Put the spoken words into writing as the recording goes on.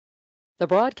The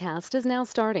broadcast is now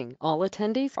starting. All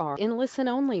attendees are in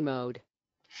listen-only mode.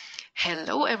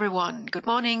 Hello everyone. Good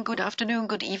morning, good afternoon,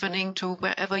 good evening to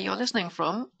wherever you're listening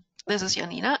from. This is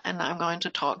Janina and I'm going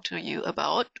to talk to you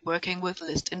about working with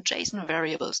list and JSON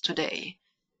variables today.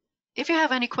 If you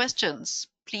have any questions,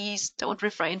 please don't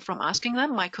refrain from asking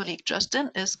them. My colleague Justin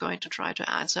is going to try to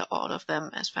answer all of them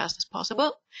as fast as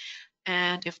possible.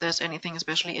 And if there's anything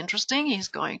especially interesting, he's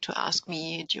going to ask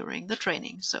me during the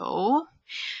training. So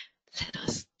let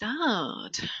us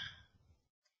start.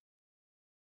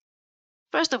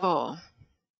 First of all,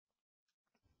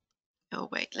 oh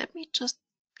wait, let me just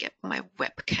get my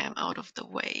webcam out of the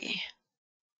way.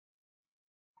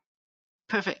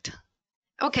 Perfect.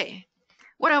 Okay,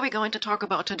 what are we going to talk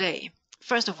about today?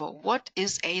 First of all, what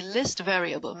is a list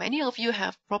variable? Many of you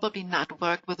have probably not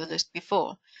worked with a list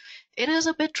before. It is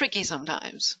a bit tricky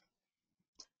sometimes.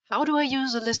 How do I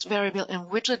use a list variable in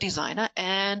Widget Designer,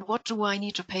 and what do I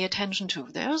need to pay attention to?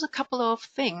 There's a couple of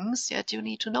things that you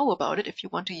need to know about it if you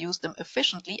want to use them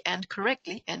efficiently and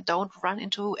correctly and don't run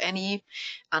into any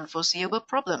unforeseeable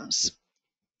problems.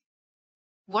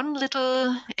 One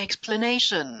little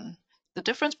explanation. The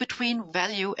difference between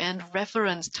value and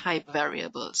reference type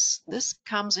variables. This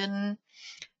comes in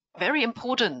very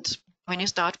important when you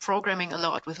start programming a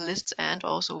lot with lists and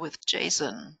also with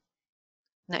JSON.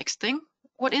 Next thing,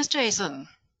 what is JSON?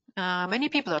 Many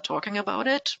people are talking about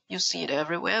it. You see it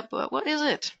everywhere, but what is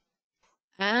it?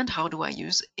 And how do I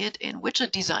use it in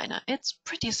Widget Designer? It's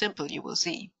pretty simple, you will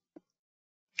see.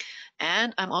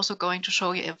 And I'm also going to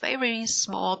show you a very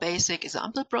small basic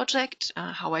example project,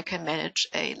 how I can manage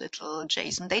a little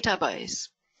JSON database.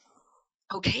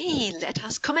 Okay, let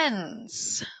us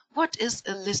commence. What is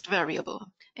a list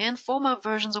variable? In former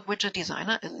versions of Widget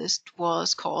Designer, a list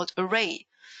was called array.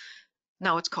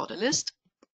 Now it's called a list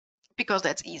because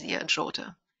that's easier and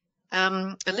shorter.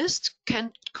 A list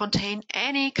can contain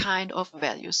any kind of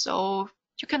value. So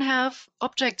you can have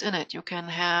objects in it. You can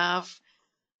have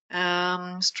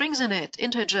strings in it,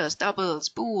 integers, doubles,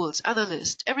 bools, other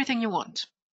list, everything you want.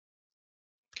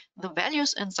 The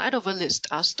values inside of a list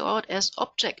are stored as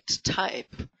object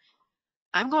type.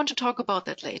 I'm going to talk about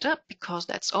that later because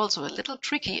that's also a little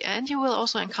tricky, and you will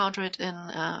also encounter it in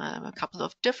a couple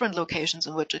of different locations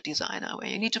in Widget Designer where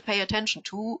you need to pay attention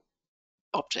to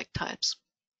object types.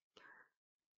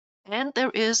 And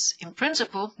there is, in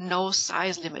principle, no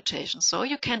size limitation, so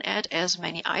you can add as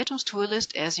many items to a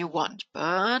list as you want.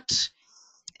 But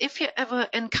if you ever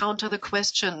encounter the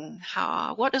question,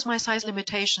 what is my size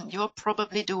limitation? You're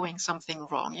probably doing something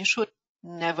wrong. You should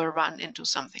never run into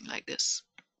something like this.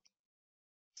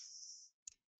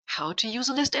 How to use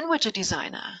a list in Widget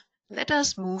Designer. Let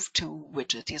us move to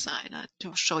Widget Designer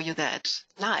to show you that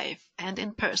live and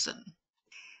in person.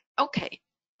 Okay.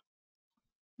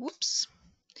 Whoops.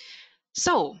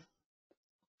 So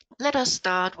let us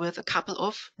start with a couple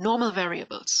of normal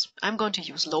variables. I'm going to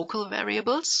use local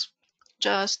variables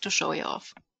just to show you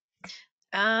off.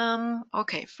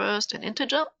 Okay, first an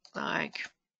integer like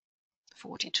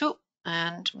 42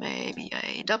 and maybe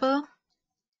a double,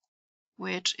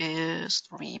 which is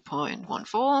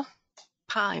 3.14,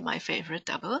 pi, my favorite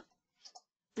double.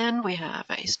 Then we have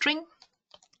a string,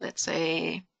 let's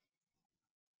say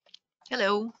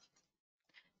hello,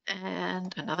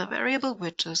 and another variable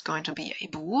which is going to be a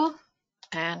bool,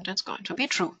 and it's going to be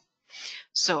true.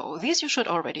 So these you should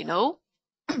already know.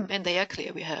 And they are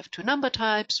clear. We have two number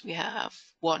types. We have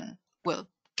one,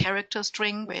 character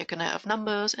string where you can have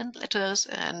numbers and letters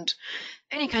and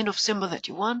any kind of symbol that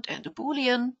you want, and a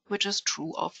Boolean, which is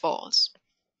true or false.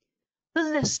 The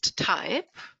list type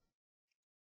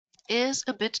is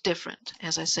a bit different.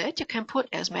 As I said, you can put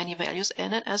as many values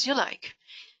in it as you like.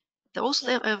 Those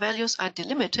values are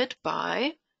delimited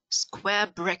by square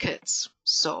brackets.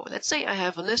 So let's say I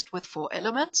have a list with 4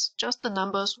 elements, just the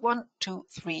numbers 1, 2,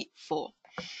 3, 4.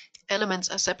 Elements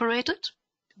are separated.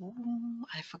 Ooh,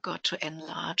 I forgot to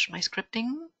enlarge my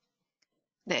scripting.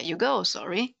 There you go,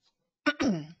 sorry.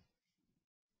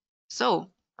 So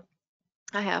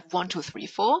I have 1, 2, 3,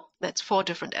 4. That's 4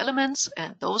 different elements,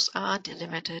 and those are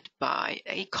delimited by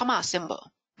a comma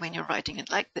symbol when you're writing it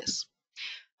like this.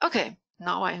 Okay,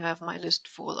 now I have my list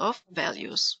full of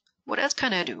values. What else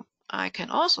can I do? I can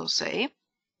also say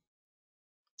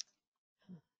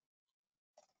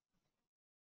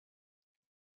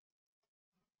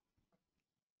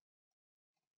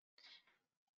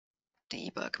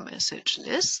debug message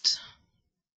list,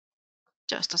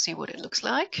 just to see what it looks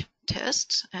like.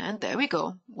 Test, and there we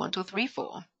go, 1, 2, 3,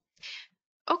 4.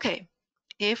 Okay,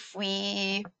 if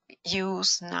we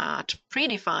use not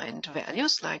predefined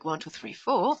values like 1, 2, 3,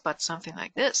 4, but something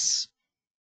like this.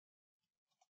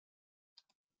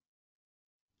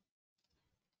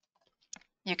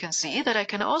 you can see that I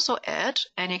can also add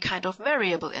any kind of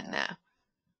variable in there.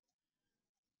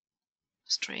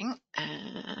 String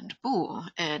and bool.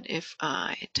 And if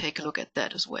I take a look at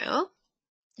that as well,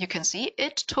 you can see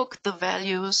it took the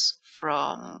values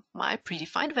from my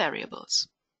predefined variables.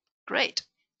 Great.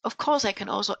 Of course, I can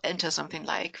also enter something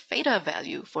like fader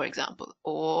value, for example,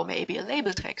 or maybe a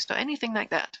label text or anything like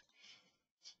that.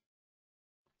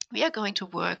 We are going to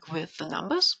work with the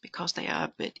numbers because they are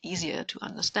a bit easier to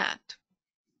understand.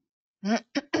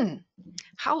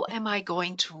 How am I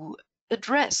going to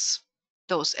address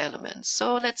those elements?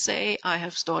 So let's say I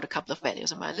have stored a couple of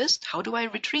values in my list. How do I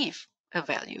retrieve a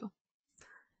value?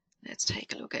 Let's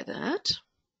take a look at that.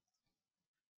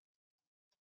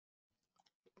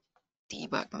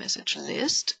 Debug message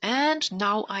list. And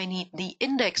now I need the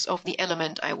index of the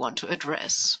element I want to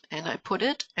address. And I put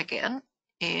it again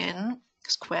in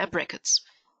square brackets.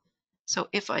 So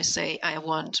if I say I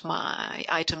want my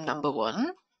item number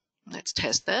 1, let's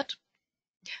test that.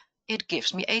 It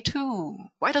gives me a 2.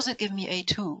 Why does it give me a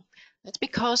 2? That's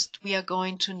because we are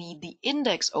going to need the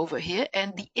index over here,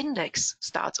 and the index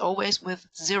starts always with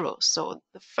 0. So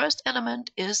the first element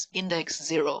is index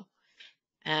 0.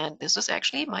 And this is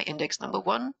actually my index number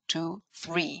 1, 2,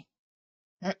 3.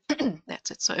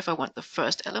 That's it. So if I want the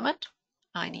first element,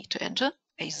 I need to enter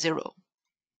a 0.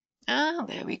 Ah,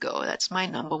 there we go. That's my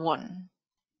number 1.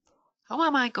 How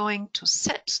am I going to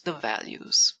set the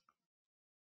values?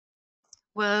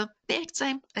 Well, the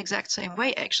exact same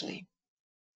way, actually.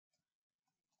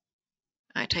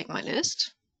 I take my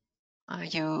list, I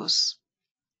use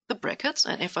the brackets,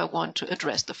 and if I want to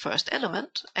address the first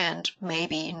element and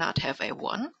maybe not have a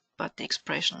 1, but the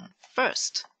expression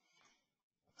first,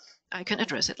 I can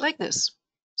address it like this.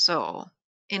 So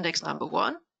index number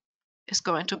 1 is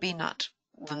going to be not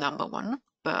the number 1,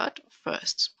 but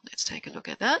first. Let's take a look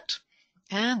at that.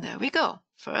 And there we go.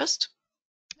 First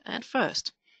and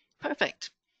first. Perfect.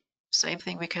 Same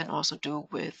thing we can also do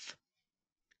with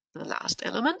the last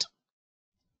element,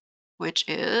 which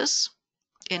is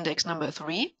index number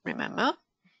 3, remember,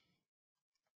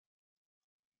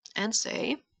 and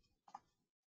say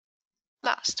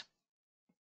last.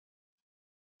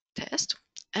 Test.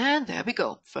 And there we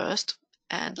go. First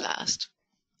and last.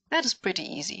 That is pretty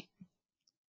easy.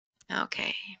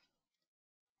 Okay.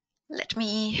 Let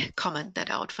me comment that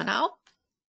out for now.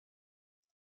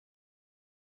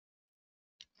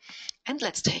 And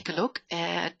let's take a look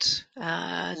at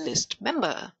list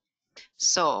member.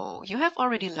 So you have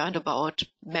already learned about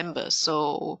members.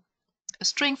 So a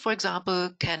string, for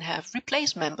example, can have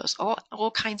replace members or all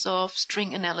kinds of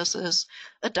string analysis.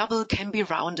 A double can be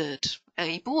rounded.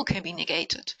 A bool can be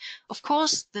negated. Of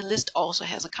course, the list also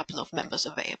has a couple of members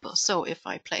available. So if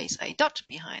I place a dot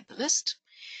behind the list,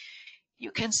 you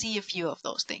can see a few of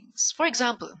those things. For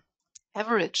example,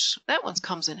 average. That one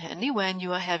comes in handy when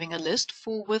you are having a list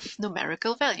full with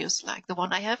numerical values, like the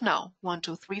one I have now, 1,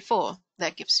 2, 3, 4.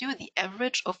 That gives you the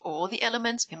average of all the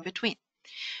elements in between,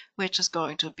 which is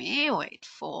going to be,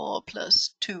 4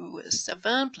 plus 2 is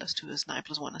 7, plus 2 is 9,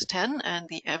 plus 1 is 10, and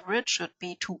the average should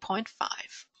be 2.5.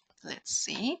 Let's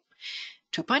see,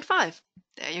 2.5.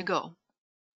 There you go.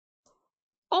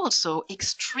 Also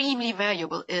extremely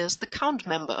valuable is the count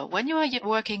member. When you are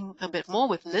working a bit more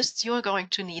with lists, you are going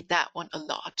to need that one a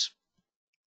lot.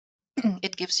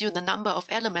 It gives you the number of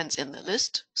elements in the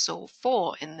list, so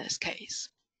 4 in this case.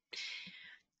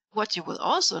 What you will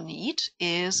also need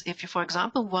is if you, for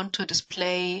example, want to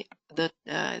display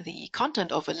the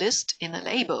content of a list in a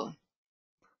label.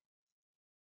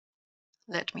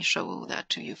 Let me show that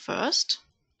to you first.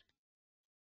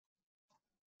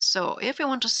 So if you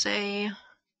want to say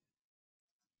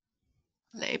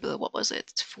label, what was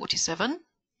it, 47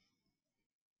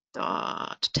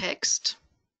 dot text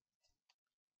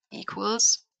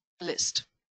equals list.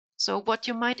 So what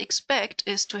you might expect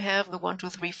is to have the 1, 2,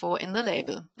 3, 4 in the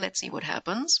label. Let's see what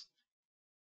happens.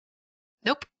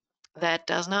 Nope, that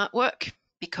does not work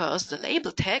because the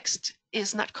label text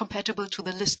is not compatible to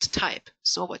the list type.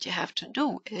 So what you have to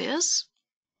do is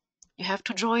you have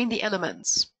to join the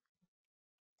elements.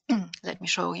 Let me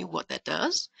show you what that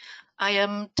does. I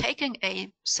am taking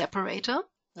a separator,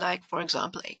 like for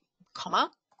example a comma,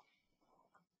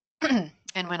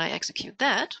 and when I execute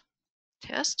that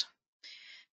test,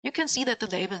 you can see that the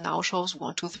label now shows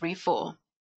 1, 2, 3, 4.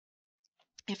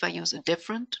 If I use a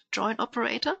different join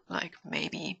operator, like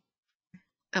maybe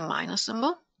a minus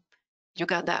symbol, you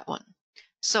got that one.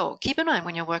 So keep in mind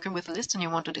when you're working with lists and you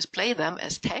want to display them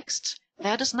as text,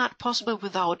 that is not possible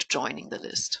without joining the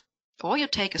list. Or you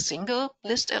take a single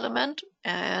list element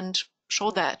and show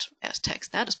that as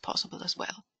text. That is possible as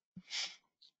well.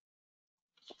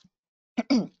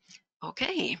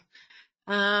 Okay,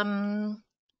 There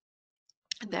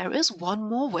is one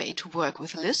more way to work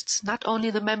with lists, not only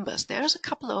the members. There's a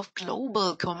couple of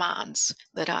global commands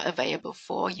that are available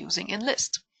for using in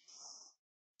list.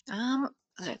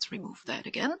 Let's remove that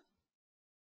again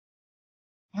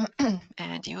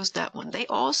and use that one. They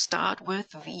all start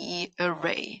with the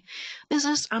array. This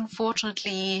is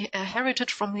unfortunately a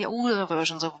heritage from the older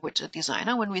versions of Widget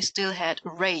Designer when we still had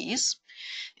arrays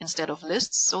instead of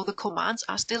lists, so the commands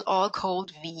are still all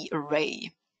called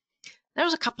v-array.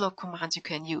 There's a couple of commands you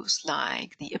can use,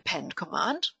 like the append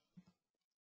command.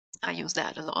 I use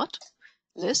that a lot.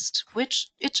 List, which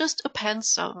it just appends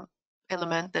some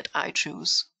element that I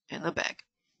choose in the back.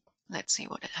 Let's see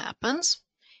what it happens.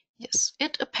 Yes,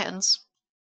 it appends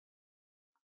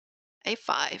a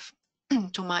 5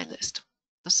 to my list.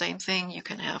 The same thing you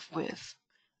can have with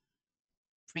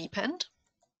prepend,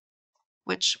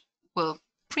 which will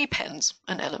prepend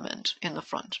an element in the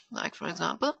front, like for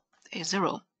example, a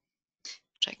 0.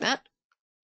 Check that.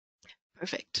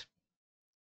 Perfect.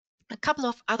 A couple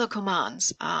of other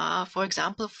commands are, for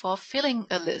example, for filling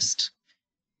a list.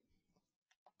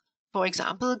 For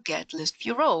example, get list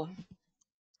view row.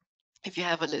 If you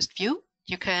have a list view,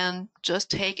 you can just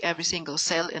take every single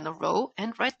cell in a row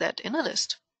and write that in a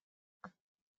list.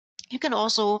 You can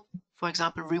also, for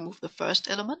example, remove the first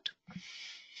element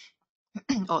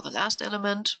or the last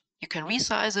element. You can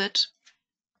resize it.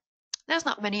 There's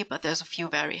not many, but there's a few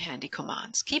very handy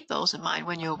commands. Keep those in mind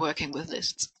when you're working with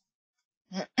lists.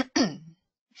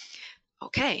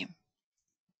 Okay.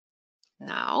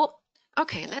 Now,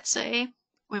 let's say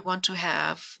we want to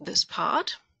have this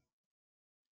part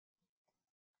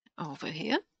over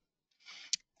here,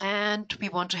 and we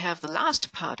want to have the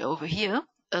last part over here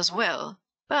as well.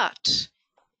 But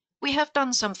we have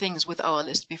done some things with our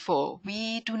list before.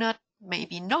 We do not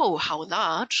maybe know how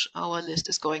large our list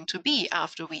is going to be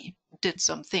after we did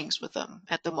some things with them.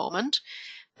 At the moment,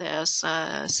 there's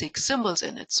 6 symbols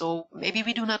in it, so maybe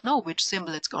we do not know which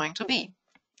symbol it's going to be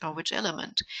or which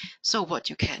element. So what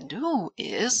you can do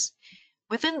is,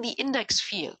 within the index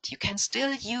field, you can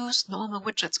still use normal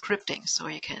widget scripting. So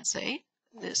you can say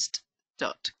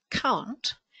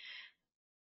list.count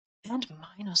and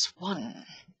 -1.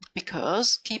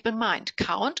 Because keep in mind,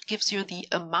 count gives you the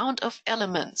amount of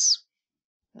elements.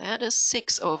 That is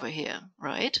 6 over here,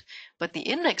 right? But the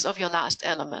index of your last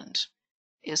element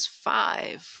is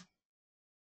 5.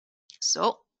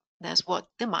 So that's what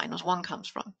the -1 comes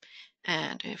from.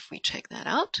 And if we check that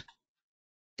out,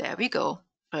 there we go.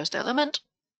 First element,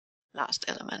 last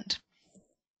element.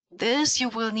 This you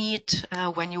will need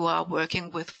when you are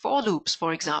working with for loops,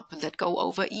 for example, that go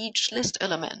over each list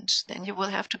element. Then you will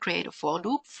have to create a for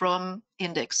loop from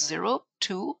index 0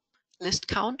 to list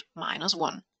count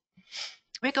 -1.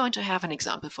 We're going to have an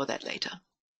example for that later.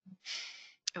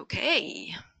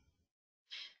 Okay.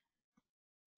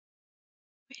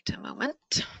 Wait a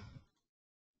moment.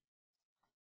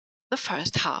 The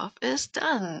first half is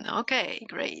done. Okay,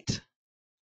 great.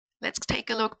 Let's take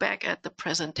a look back at the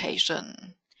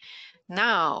presentation.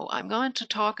 Now I'm going to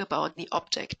talk about the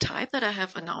object type that I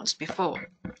have announced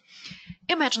before.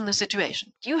 Imagine the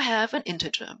situation. You have an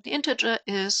integer. The integer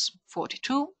is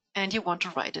 42 and you want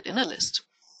to write it in a list.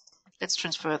 Let's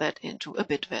transfer that into a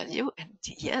bit value. And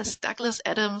yes, Douglas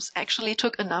Adams actually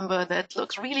took a number that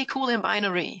looks really cool in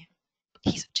binary.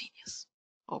 He's a genius,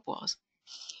 or was.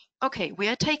 Okay, we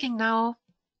are taking now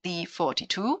the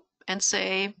 42 and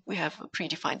say we have a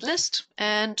predefined list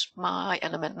and my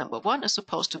element number 1 is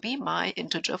supposed to be my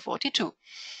integer 42.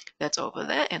 That's over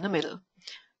there in the middle.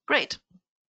 Great.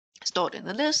 Stored in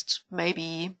the list,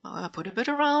 maybe put a bit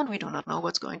around. We do not know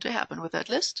what's going to happen with that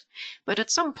list, but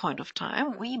at some point of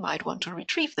time we might want to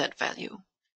retrieve that value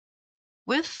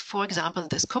with, for example,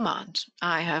 this command.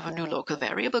 I have a new local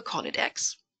variable, call it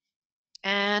x,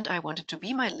 and I want it to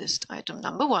be my list item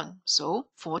number 1, so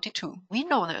 42. We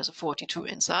know there's a 42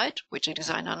 inside, Widget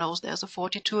Designer knows there's a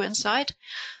 42 inside,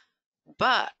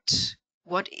 but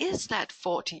what is that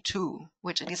 42?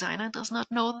 Widget Designer does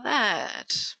not know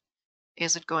that.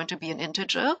 Is it going to be an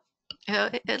integer?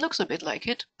 It looks a bit like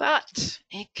it, but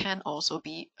it can also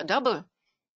be a double.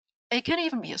 It can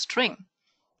even be a string,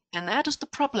 and that is the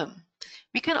problem.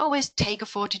 We can always take a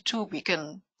 42, we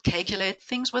can calculate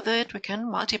things with it, we can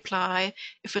multiply.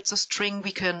 If it's a string,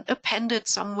 we can append it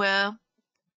somewhere.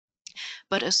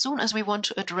 But as soon as we want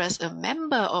to address a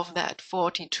member of that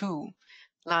 42,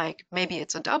 like maybe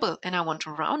it's a double and I want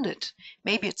to round it,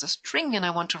 maybe it's a string and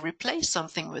I want to replace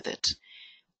something with it,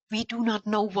 we do not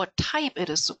know what type it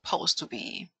is supposed to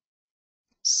be.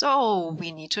 So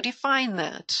we need to define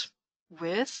that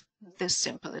with this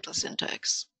simple little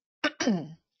syntax.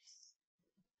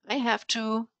 I have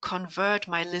to convert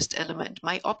my list element,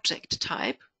 my object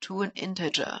type, to an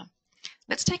integer.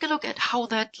 Let's take a look at how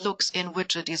that looks in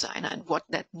Widget Designer and what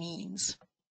that means.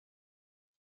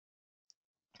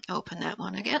 Open that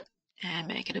one again and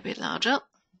make it a bit larger.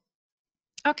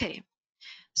 Okay,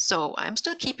 so I'm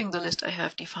still keeping the list I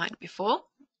have defined before.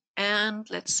 And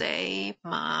let's say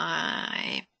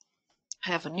I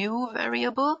have a new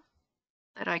variable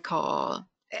that I call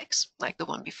x, like the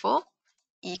one before,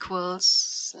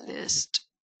 equals list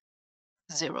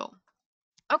 0.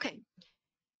 Okay,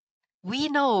 we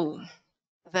know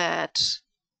that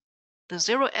the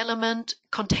 0 element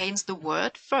contains the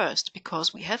word first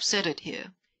because we have set it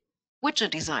here.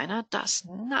 Widget Designer does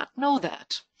not know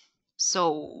that.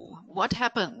 So what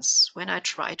happens when I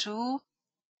try to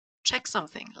check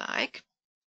something like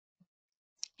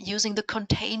using the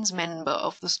contains member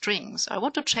of the strings? I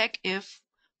want to check if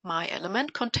my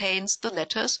element contains the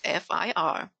letters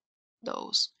FIR,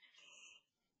 those.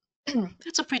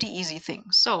 That's a pretty easy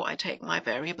thing. So I take my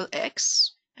variable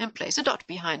x and place a dot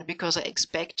behind it because I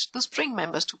expect the string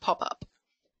members to pop up.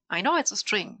 I know it's a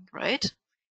string, right?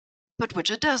 But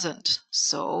Widget doesn't.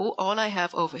 So all I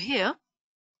have over here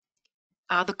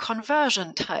are the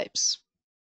conversion types.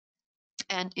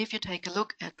 And if you take a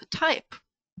look at the type,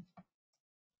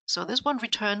 so this one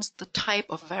returns the type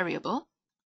of variable.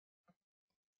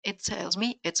 It tells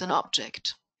me it's an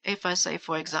object. If I say,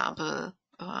 for example,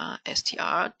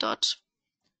 str.type,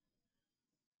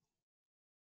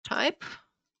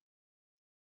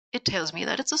 it tells me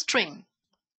that it's a string.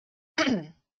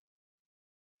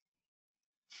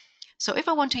 So if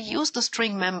I want to use the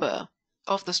string member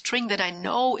of the string that I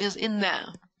know is in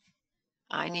there,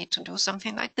 I need to do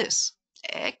something like this,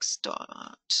 x.toString.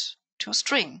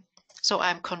 So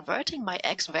I'm converting my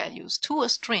x values to a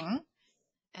string,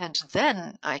 and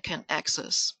then I can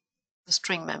access the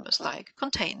string members like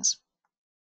contains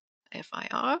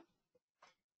FIR.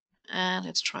 And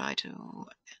let's try to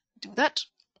do that.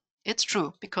 It's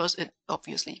true because it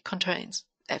obviously contains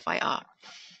FIR.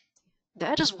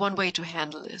 That is one way to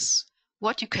handle this.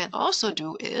 What you can also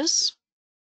do is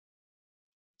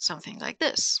something like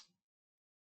this.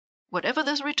 Whatever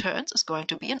this returns is going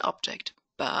to be an object,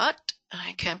 but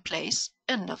I can place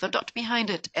another dot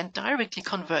behind it and directly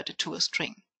convert it to a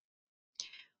string.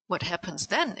 What happens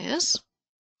then is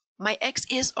my x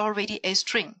is already a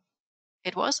string.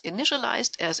 It was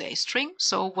initialized as a string,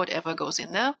 so whatever goes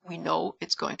in there, we know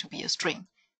it's going to be a string.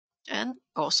 And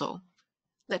also,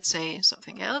 let's say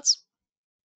something else.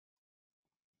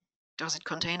 Does it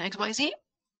contain XYZ?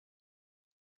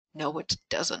 No, it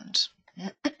doesn't.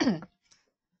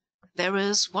 There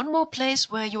is one more place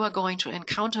where you are going to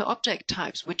encounter object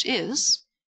types, which is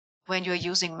when you're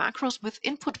using macros with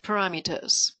input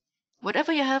parameters.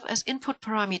 Whatever you have as input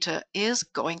parameter is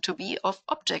going to be of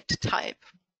object type.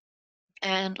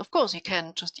 And of course, you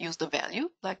can just use the value,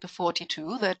 like the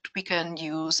 42 that we can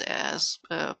use as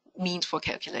a means for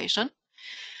calculation.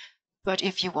 But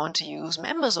if you want to use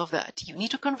members of that, you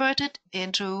need to convert it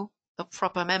into a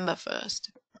proper member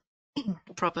first.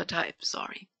 Proper type,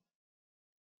 sorry.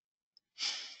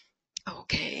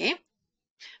 Okay,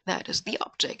 that is the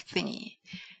object thingy.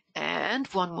 And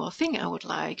one more thing I would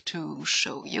like to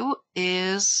show you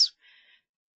is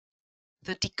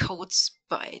the decodes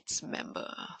bytes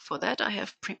member. For that, I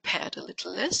have prepared a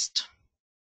little list.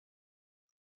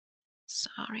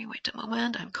 Sorry, wait a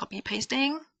moment, I'm copy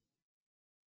pasting.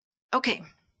 Okay,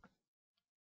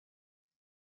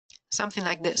 something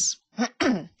like this.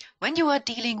 When you are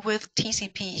dealing with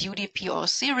TCP, UDP, or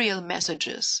serial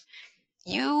messages,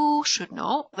 you should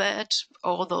know that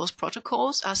all those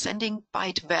protocols are sending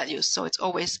byte values. So it's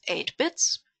always 8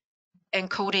 bits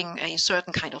encoding a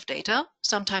certain kind of data.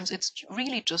 Sometimes it's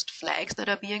really just flags that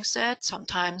are being set.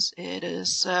 Sometimes it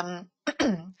is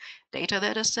data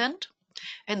that is sent.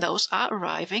 And those are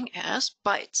arriving as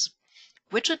bytes.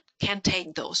 Widget can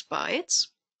take those bytes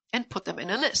and put them in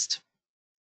a list.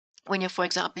 When you're, for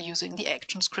example, using the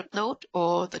action script node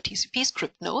or the TCP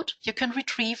script node, you can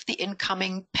retrieve the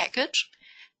incoming package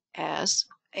as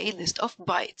a list of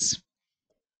bytes.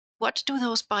 What do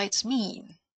those bytes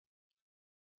mean?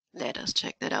 Let us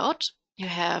check that out. You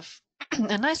have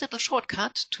a nice little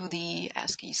shortcut to the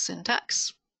ASCII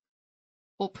syntax,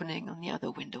 opening on the other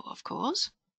window, of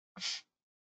course.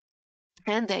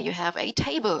 And there you have a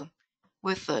table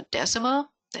with the decimal,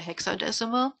 the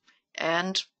hexadecimal,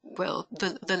 and, well,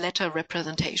 the letter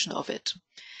representation of it.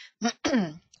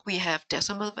 We have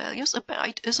decimal values. A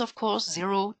byte is, of course,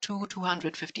 0 to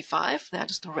 255. That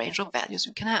is the range of values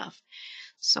you can have.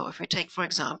 So if we take, for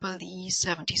example, the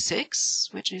 76,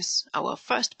 which is our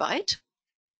first byte,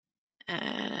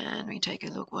 And we take a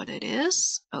look what it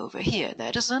is over here.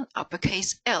 That is an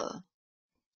uppercase L.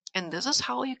 And this is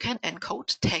how you can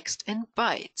encode text in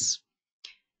bytes.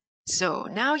 So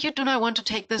now you do not want to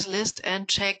take this list and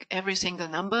check every single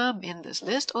number in this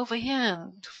list over here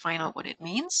and find out what it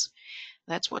means.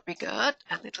 That's what we got,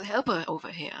 a little helper over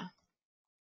here.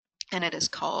 And it is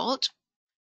called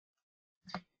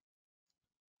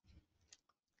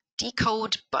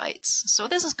decode bytes. So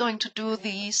this is going to do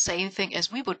the same thing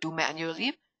as we would do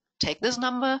manually. Take this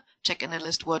number, check in a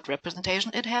list what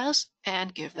representation it has,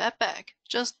 and give that back,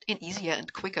 just in easier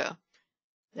and quicker.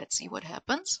 Let's see what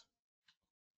happens.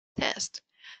 Test.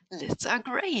 Lists are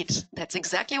great. That's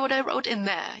exactly what I wrote in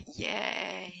there.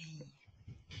 Yay!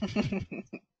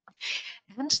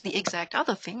 And the exact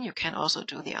other thing you can also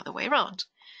do the other way around.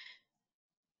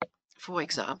 For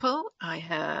example, I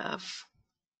have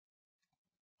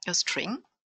a string,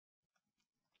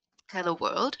 hello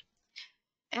world,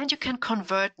 and you can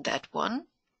convert that one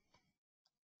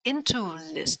into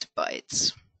list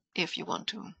bytes if you want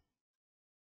to.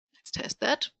 Let's test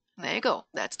that. There you go.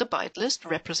 That's the byte list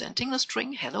representing the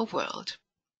string hello world.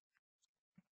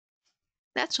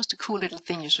 That's just a cool little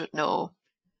thing you should know.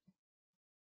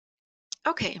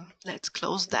 Okay, let's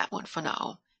close that one for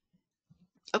now.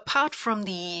 Apart from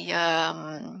the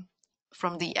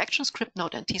ActionScript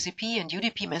node and TCP and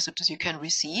UDP messages you can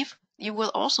receive, you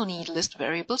will also need list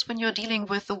variables when you're dealing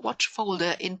with the watch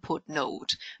folder input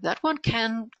node. That one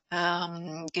can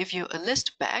give you a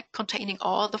list back containing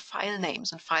all the file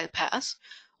names and file paths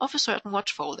of a certain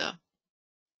watch folder.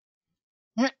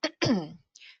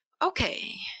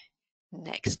 Okay,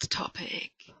 next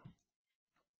topic.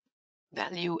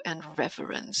 Value and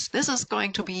reference. This is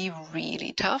going to be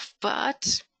really tough,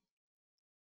 but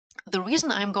the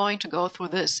reason I'm going to go through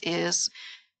this is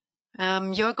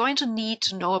you're going to need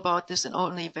to know about this in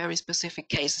only very specific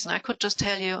cases. And I could just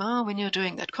tell you, oh, when you're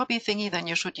doing that copy thingy, then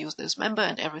you should use this member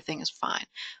and everything is fine.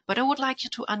 But I would like you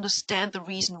to understand the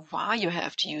reason why you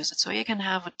have to use it, so you can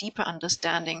have a deeper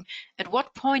understanding at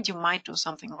what point you might do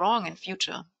something wrong in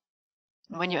future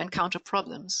when you encounter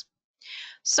problems.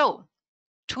 So,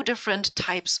 two different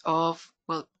types of,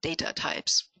 well, data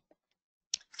types.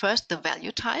 First, the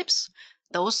value types.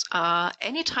 Those are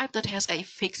any type that has a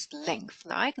fixed length,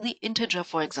 like the integer,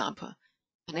 for example.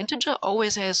 An integer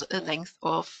always has a length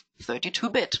of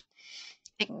 32-bit.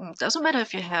 It doesn't matter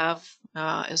if you have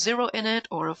a 0 in it,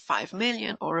 or a 5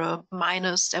 million, or a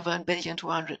minus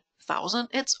 7,200,000.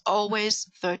 It's always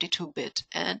 32-bit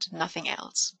and nothing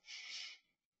else.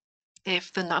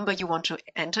 If the number you want to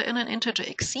enter in an integer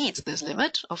exceeds this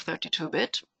limit of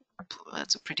 32-bit,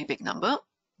 that's a pretty big number,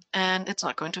 and it's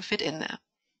not going to fit in there.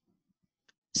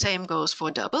 Same goes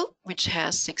for double, which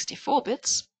has 64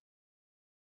 bits,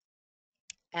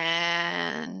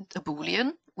 and a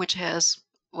Boolean, which has,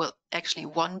 well, actually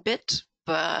 1 bit,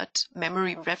 but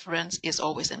memory reference is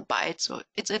always in bytes, so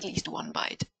it's at least 1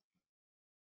 byte.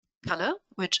 Color,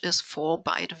 which is 4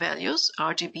 byte values,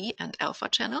 RGB and alpha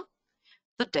channel.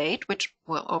 The date, which,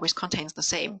 well, always contains the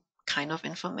same kind of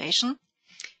information.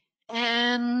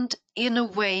 And in a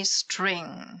way,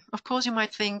 string. Of course, you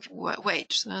might think,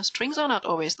 wait, strings are not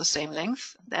always the same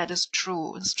length. That is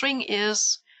true. A string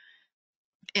is,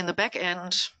 in the back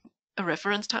end, a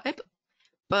reference type,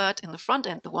 but in the front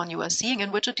end, the one you are seeing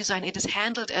in widget design, it is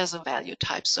handled as a value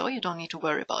type. So you don't need to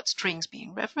worry about strings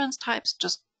being reference types.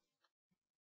 Just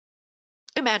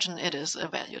imagine it is a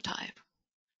value type.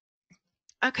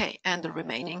 Okay, and the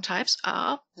remaining types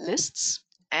are lists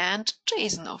and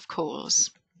JSON, of course.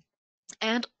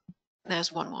 And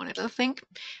there's one more little thing.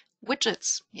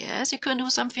 Widgets. Yes, you can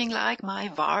do something like my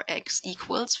var x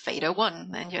equals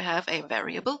fader1. Then you have a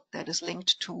variable that is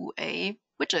linked to a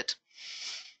widget.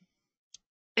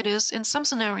 It is in some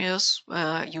scenarios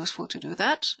useful to do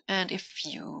that. And if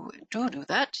you do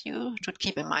that, you should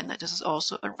keep in mind that this is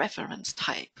also a reference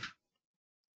type.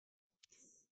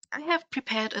 I have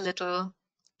prepared a little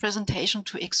presentation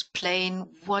to explain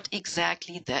what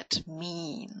exactly that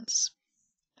means.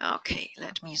 Okay,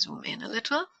 let me zoom in a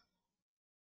little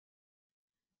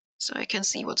so I can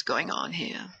see what's going on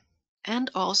here. And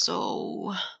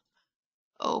also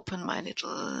open my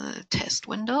little test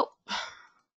window.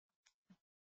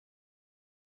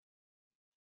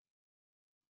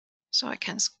 So I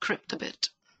can script a bit.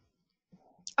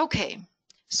 Okay,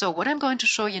 so what I'm going to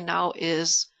show you now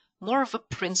is more of a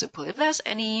principle. If there's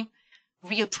any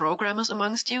real programmers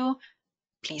amongst you,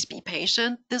 please be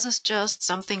patient. This is just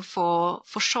something for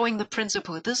showing the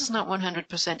principle. This is not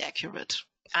 100% accurate.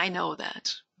 I know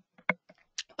that.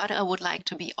 But I would like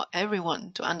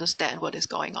everyone to understand what is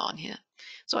going on here.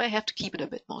 So I have to keep it a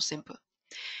bit more simple.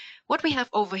 What we have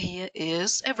over here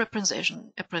is a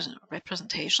representation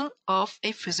of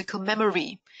a physical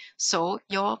memory. So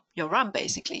your RAM,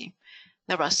 basically.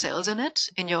 There are cells in it.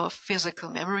 In your physical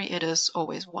memory, it is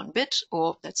always 1 bit,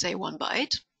 or let's say 1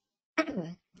 byte.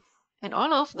 And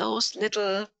all of those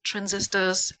little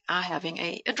transistors are having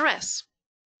an address.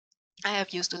 I have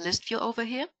used a list view over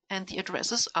here, and the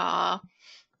addresses are,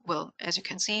 well, as you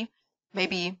can see,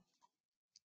 maybe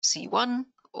C1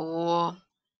 or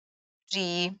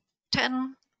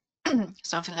G10,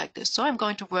 something like this. So I'm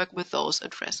going to work with those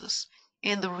addresses.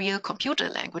 In the real computer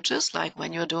languages, like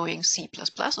when you're doing C++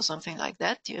 or something like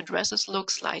that, the addresses look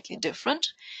slightly different,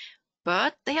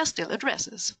 but they are still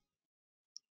addresses.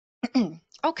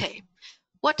 Okay,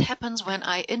 what happens when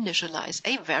I initialize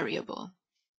a variable?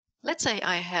 Let's say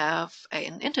I have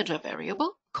an integer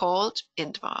variable called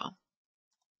int_var.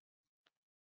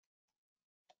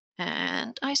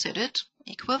 And I set it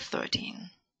equal 13.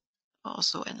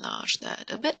 Also enlarge that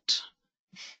a bit.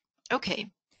 Okay,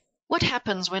 what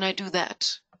happens when I do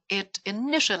that? It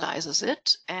initializes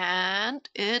it and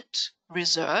it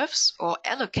reserves or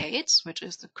allocates, which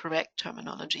is the correct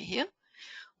terminology here,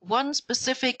 one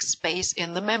specific space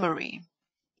in the memory.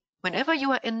 Whenever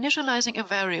you are initializing a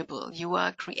variable, you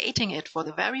are creating it for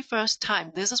the very first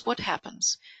time. This is what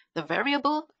happens. The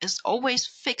variable is always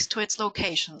fixed to its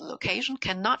location. The location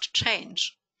cannot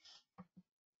change.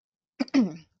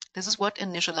 This is what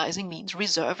initializing means,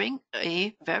 reserving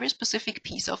a very specific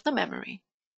piece of the memory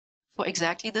for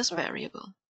exactly this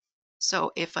variable.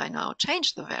 So if I now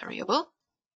change the variable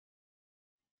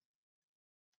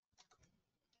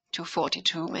to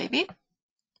 42 maybe.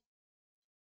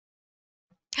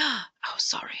 Oh,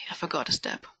 sorry, I forgot a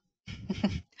step.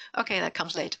 Okay, that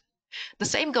comes later. The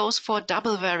same goes for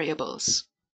double variables.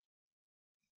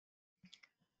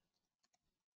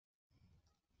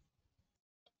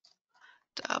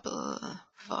 Double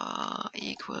var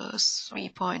equals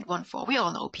 3.14. We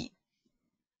all know P.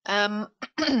 The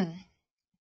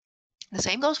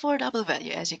same goes for a double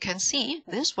value. As you can see,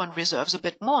 this one reserves a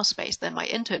bit more space than my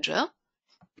integer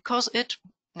because it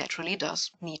naturally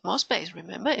does need more space.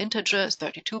 Remember, integer is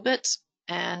 32 bits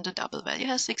and a double value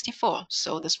has 64,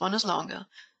 so this one is longer.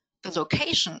 The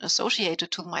location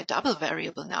associated to my double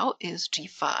variable now is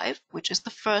G5, which is the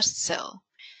first cell.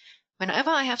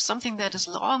 Whenever I have something that is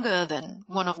longer than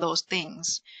one of those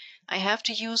things, I have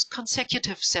to use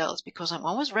consecutive cells because I'm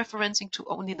always referencing to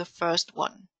only the first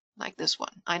one, like this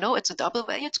one. I know it's a double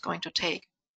value, it's going to take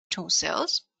 2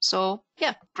 cells, so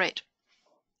yeah, great.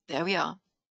 There we are.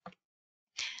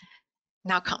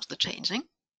 Now comes the changing.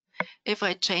 If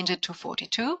I change it to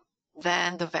 42,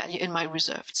 then the value in my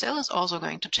reserved cell is also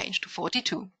going to change to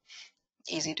 42.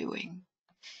 Easy doing.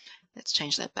 Let's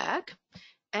change that back.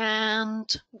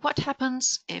 And what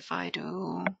happens if I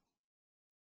do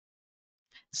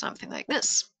something like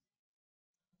this?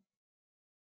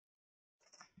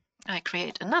 I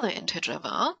create another integer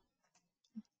var.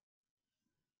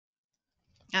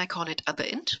 I call it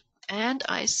otherInt, and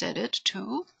I set it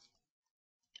to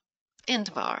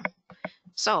int_var.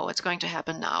 So what's going to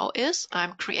happen now is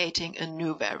I'm creating a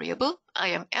new variable. I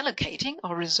am allocating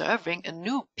or reserving a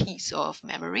new piece of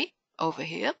memory over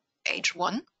here,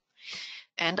 h1,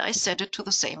 and I set it to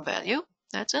the same value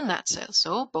that's in that cell.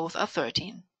 So both are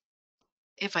 13.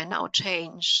 If I now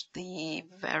change the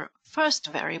first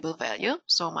variable value,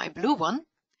 so my blue one,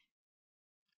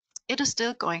 it is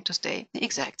still going to stay the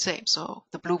exact same. So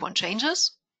the blue one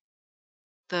changes.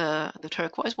 The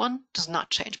turquoise one does not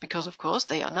change because, of course,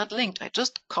 they are not linked. I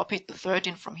just copied the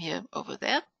 13 from here over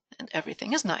there, and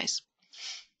everything is nice.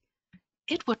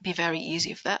 It would be very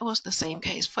easy if that was the same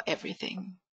case for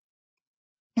everything.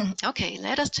 Okay,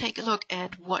 let us take a look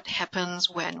at what happens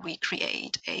when we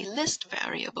create a list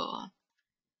variable.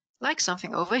 Like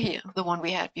something over here, the one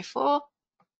we had before,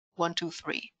 1, 2,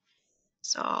 3.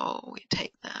 So we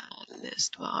take that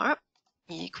list var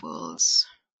equals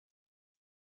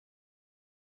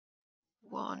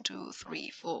 1, 2, 3,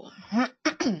 4.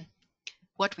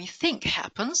 What we think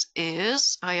happens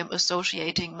is I am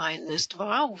associating my list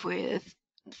var with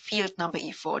field number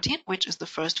E14, which is the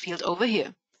first field over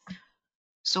here.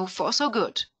 So far, so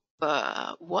good.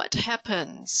 But what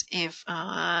happens if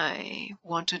I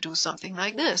want to do something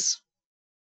like this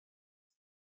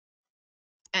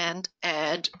and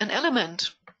add an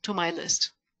element to my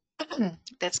list?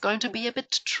 That's going to be a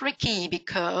bit tricky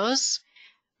because,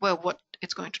 well, what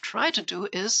it's going to try to do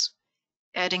is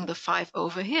adding the 5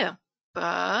 over here.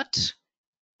 But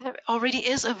there already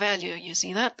is a value. You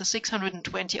see that? The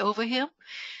 620 over here.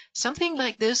 Something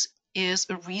like this is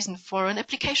a reason for an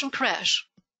application crash.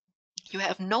 You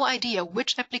have no idea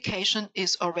which application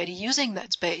is already using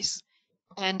that space.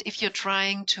 And if you're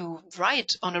trying to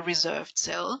write on a reserved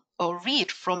cell or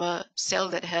read from a cell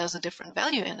that has a different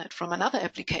value in it from another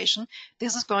application,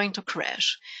 this is going to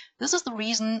crash. This is the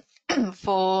reason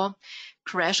for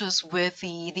crashes with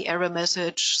the error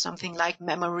message, something like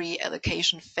memory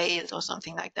allocation failed or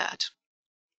something like that.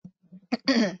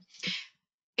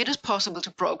 It is possible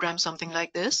to program something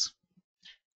like this.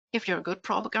 If you're a good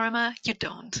programmer, you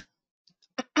don't.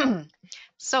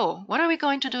 So what are we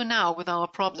going to do now with our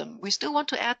problem? We still want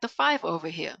to add the 5 over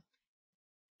here.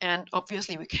 And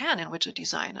obviously we can in Widget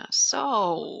Designer.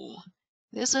 So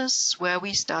this is where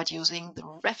we start using the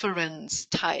reference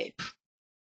type.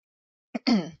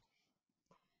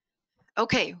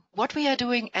 Okay, what we are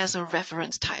doing as a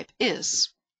reference type is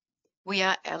we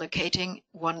are allocating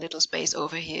one little space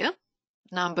over here,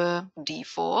 number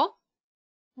D4,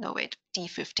 no wait,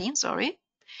 D15, sorry.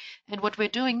 And what we're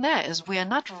doing there is we are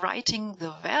not writing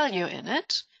the value in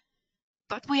it,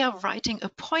 but we are writing a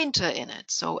pointer in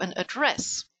it, so an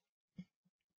address.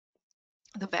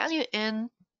 The value in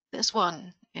this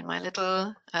one, in my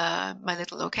little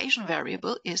location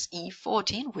variable, is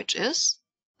E14, which is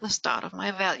the start of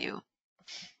my value.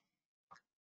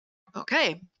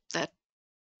 Okay, that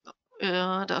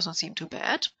doesn't seem too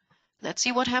bad. Let's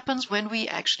see what happens when we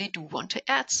actually do want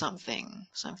to add something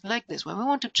like this, when we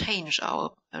want to change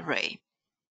our array.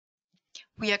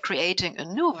 We are creating a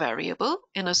new variable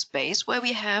in a space where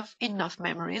we have enough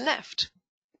memory left.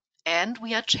 And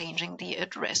we are changing the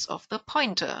address of the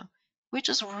pointer, which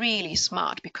is really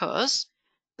smart because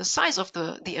the size of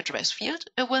the address field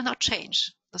will not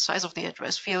change. The size of the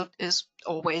address field is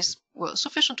always, well,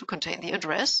 sufficient to contain the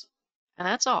address, and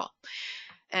that's all.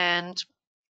 And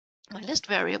my list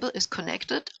variable is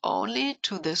connected only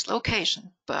to this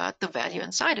location, but the value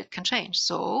inside it can change.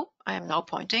 So I am now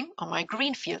pointing on my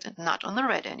green field and not on the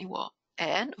red anymore.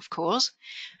 And of course,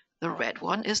 the red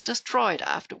one is destroyed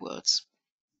afterwards.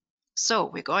 So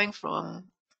we're going from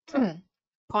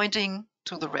pointing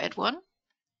to the red one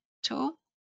to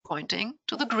pointing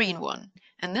to the green one.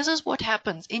 And this is what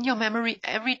happens in your memory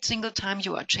every single time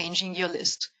you are changing your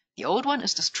list. The old one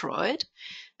is destroyed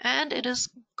and it is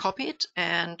copied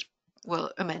and,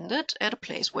 well, amended at a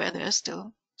place where there's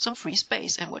still some free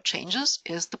space. And what changes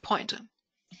is the pointer.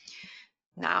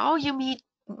 Now you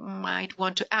might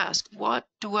want to ask, what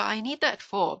do I need that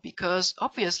for? Because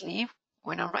obviously,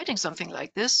 when I'm writing something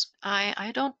like this,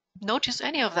 I don't notice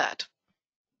any of that.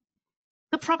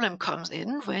 The problem comes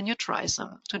in when you try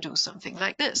to do something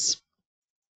like this.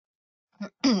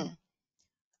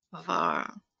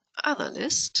 var other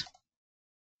list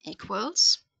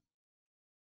equals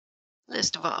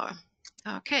list var.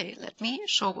 Okay, let me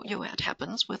show you what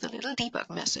happens with a little debug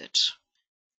message.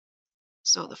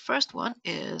 So the first one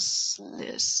is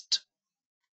list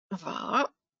var,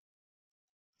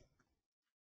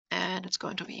 and it's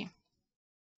going to be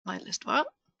my list var.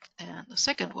 And the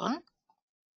second one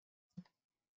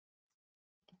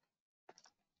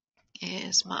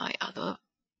is my other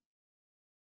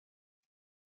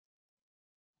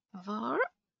var,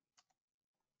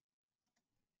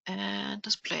 and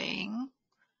displaying,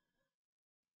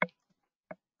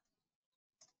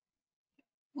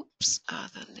 oops,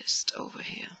 other list over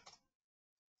here.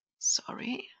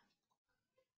 Sorry.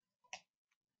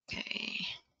 Okay.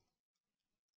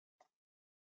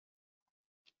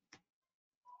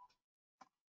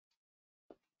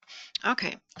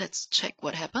 Okay, let's check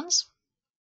what happens.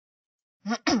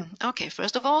 Okay,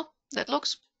 first of all, that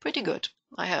looks pretty good.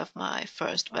 I have my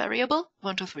first variable,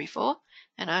 1, 2, 3, 4,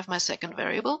 and I have my second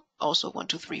variable, also 1,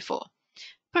 2, 3, 4.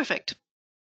 Perfect.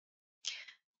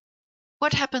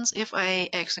 What happens if I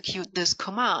execute this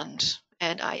command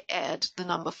and I add the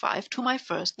number 5 to my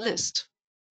first list?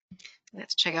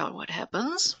 Let's check out what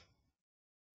happens.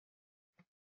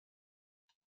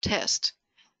 Test.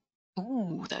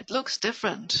 Ooh, that looks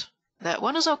different. That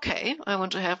one is okay. I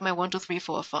want to have my 1, 2, 3,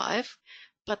 4, 5.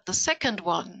 But the second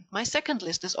one, my second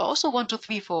list, is also 1, 2,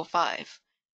 3, 4, 5.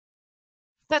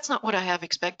 That's not what I have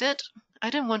expected.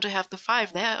 I didn't want to have the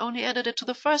 5 there. I only added it to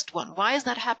the first one. Why is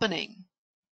that happening?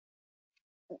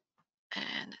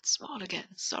 And it's small again.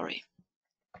 Sorry.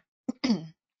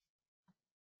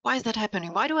 Why is that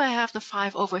happening? Why do I have the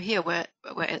 5 over here where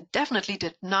it definitely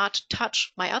did not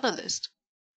touch my other list?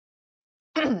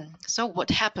 So what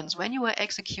happens when you are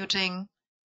executing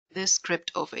this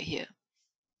script over here?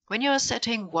 When you are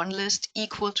setting one list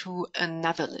equal to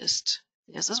another list,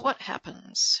 this is what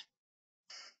happens.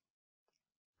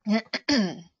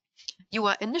 You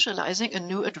are initializing a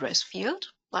new address field,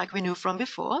 like we knew from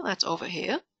before, that's over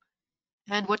here.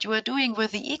 And what you are doing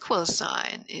with the equal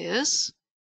sign is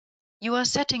you are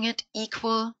setting it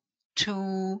equal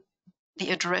to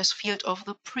the address field of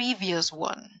the previous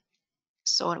one.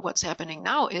 So what's happening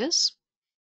now is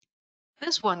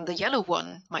this one, the yellow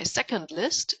one, my second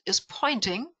list, is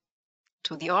pointing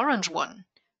to the orange one,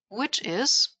 which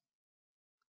is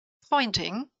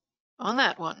pointing on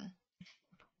that one.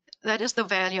 That is the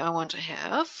value I want to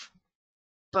have.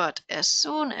 But as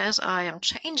soon as I am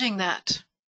changing that,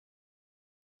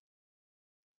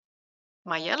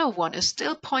 my yellow one is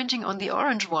still pointing on the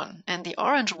orange one, and the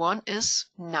orange one is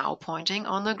now pointing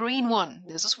on the green one.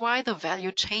 This is why the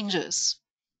value changes.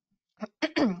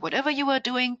 Whatever you are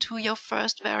doing to your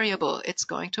first variable, it's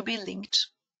going to be linked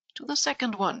to the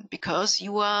second one because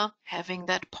you are having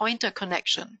that pointer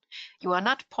connection. You are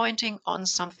not pointing on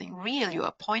something real, you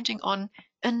are pointing on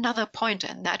another pointer,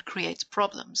 and that creates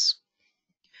problems.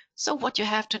 So what you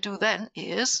have to do then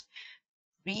is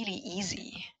really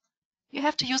easy. You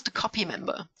have to use the copy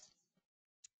member.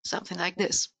 Something like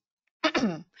this.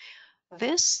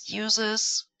 This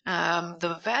uses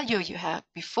the value you had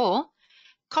before,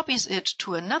 copies it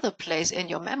to another place in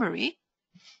your memory,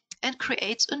 and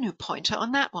creates a new pointer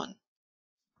on that one.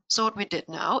 So what we did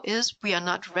now is we are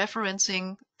not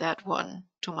referencing that one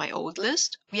to my old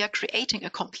list. We are creating a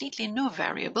completely new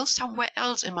variable somewhere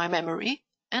else in my memory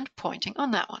and pointing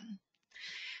on that one.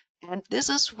 And this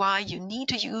is why you need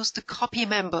to use the copy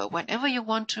member whenever you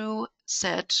want to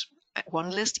set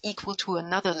one list equal to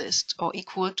another list or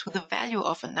equal to the value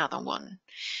of another one.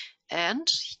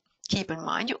 And keep in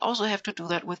mind, you also have to do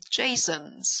that with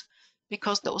JSONs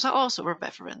because those are also a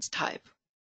reference type,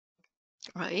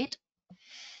 right?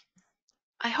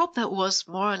 I hope that was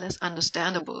more or less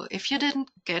understandable. If you didn't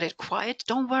get it quite,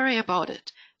 don't worry about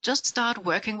it. Just start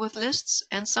working with lists,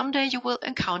 and someday you will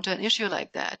encounter an issue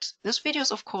like that. This video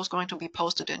is, of course, going to be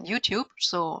posted on YouTube,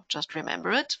 so just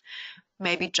remember it.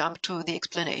 Maybe jump to the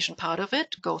explanation part of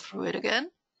it, go through it again,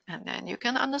 and then you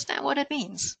can understand what it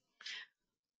means.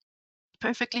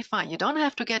 Perfectly fine. You don't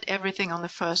have to get everything on the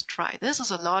first try. This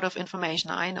is a lot of information,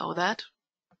 I know that.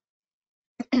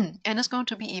 And it's going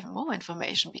to be even more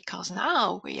information because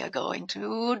now we are going to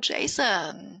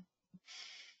JSON.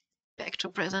 Back to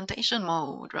presentation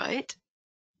mode, right?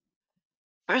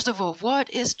 First of all, what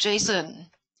is JSON?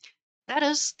 That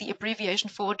is the abbreviation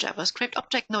for JavaScript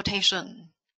Object Notation.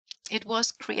 It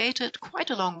was created quite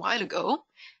a long while ago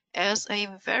as a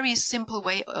very simple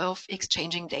way of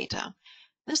exchanging data.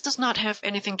 This does not have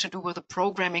anything to do with a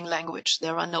programming language.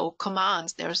 There are no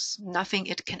commands. There's nothing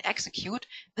it can execute.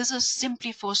 This is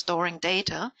simply for storing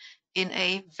data in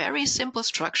a very simple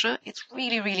structure. It's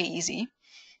really, really easy.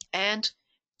 And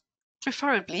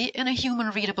preferably in a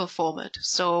human-readable format.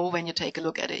 So when you take a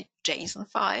look at a JSON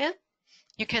file,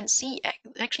 you can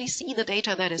actually see the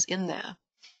data that is in there.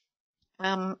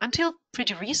 Until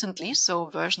pretty recently, so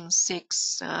version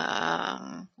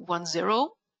 6.10,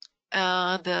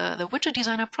 the Widget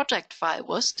Designer project file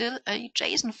was still a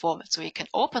JSON format. So you can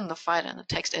open the file in a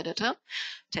text editor,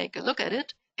 take a look at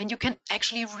it, and you can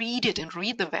actually read it and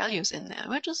read the values in there,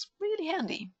 which is really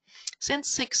handy.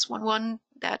 Since 6.11,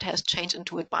 that has changed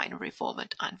into a binary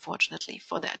format, unfortunately,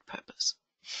 for that purpose.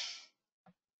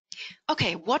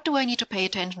 Okay, what do I need to pay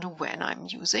attention to when I'm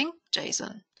using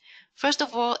JSON? First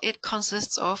of all, it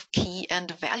consists of key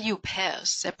and value pairs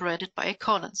separated by a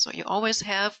colon. So you always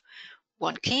have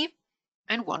one key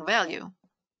and one value.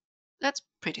 That's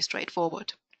pretty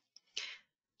straightforward.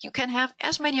 You can have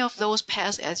as many of those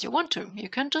pairs as you want to. You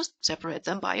can just separate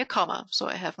them by a comma. So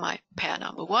I have my pair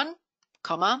number 1,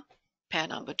 comma, pair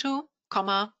number 2,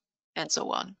 comma, and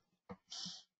so on.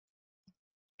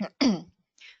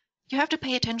 You have to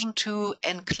pay attention to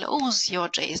enclose your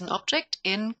JSON object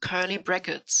in curly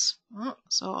brackets.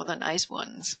 So the nice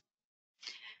ones.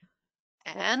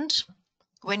 And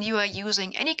when you are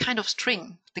using any kind of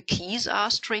string, the keys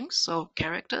are strings, so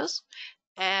characters.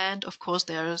 And of course,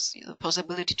 there's the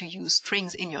possibility to use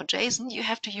strings in your JSON. You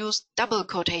have to use double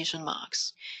quotation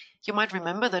marks. You might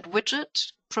remember that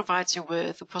Widget provides you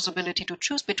with the possibility to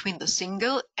choose between the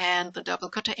single and the double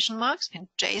quotation marks. In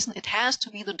JSON, it has to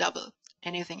be the double.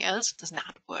 Anything else does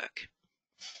not work.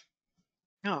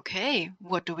 Okay,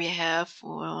 what do we have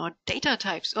for data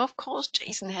types? Of course,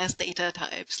 JSON has data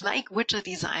types, like Widget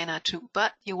Designer too,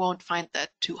 but you won't find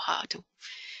that too hard to.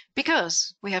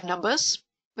 Because we have numbers,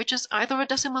 which is either a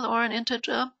decimal or an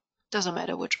integer, doesn't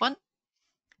matter which one.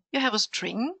 You have a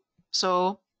string,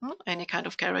 so any kind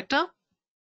of character.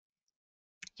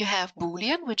 You have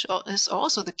Boolean, which is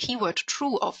also the keyword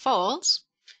true or false.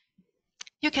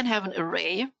 You can have an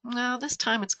array. Now, this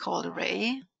time it's called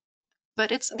array,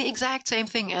 but it's the exact same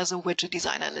thing as a Widget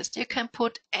Designer list. You can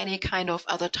put any kind of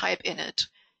other type in it,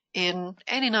 in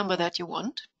any number that you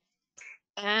want.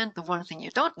 And the one thing you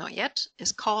don't know yet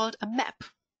is called a map.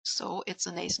 So it's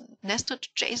a nested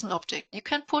JSON object. You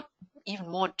can put even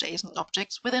more JSON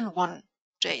objects within one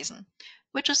JSON,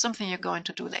 which is something you're going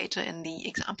to do later in the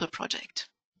example project.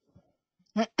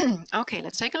 Okay,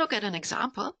 let's take a look at an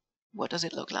example. What does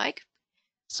it look like?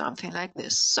 Something like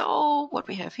this. So what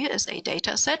we have here is a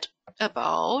data set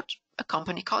about a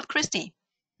company called Christie,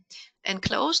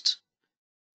 enclosed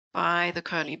by the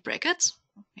curly brackets.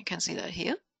 You can see that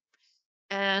here.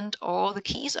 And all the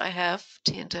keys I have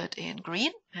tinted in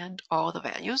green, and all the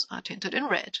values are tinted in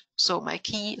red. So my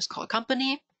key is called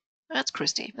company. That's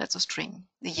Christie. That's a string.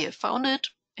 The year founded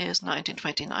is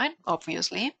 1929,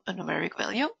 obviously a numeric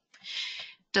value.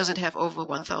 Does it have over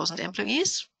 1,000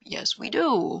 employees? Yes, we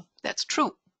do. That's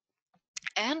true.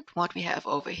 And what we have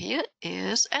over here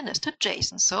is a nested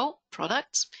JSON. So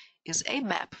products is a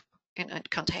map, and it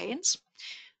contains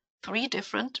 3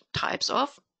 different types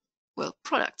of, well,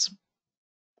 products.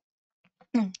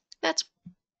 That's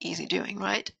easy doing,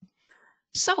 right?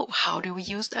 So how do we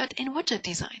use that in Widget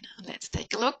Designer? Let's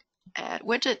take a look at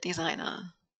Widget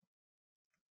Designer.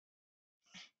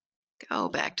 Go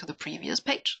back to the previous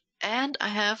page, and I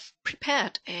have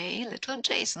prepared a little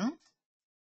JSON,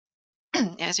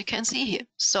 as you can see here.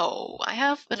 So I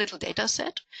have a little data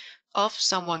set of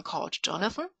someone called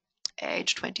Jonathan,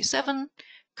 age 27,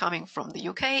 coming from the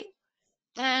UK,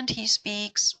 and he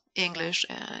speaks English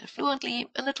fluently,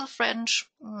 a little French,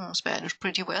 Spanish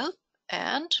pretty well,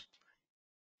 and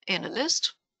in a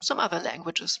list, some other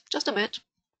languages, just a bit.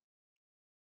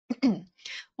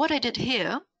 What I did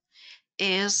here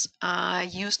is I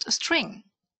used a string,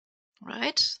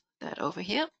 right? That over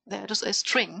here, that is a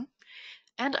string,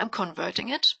 and I'm converting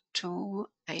it to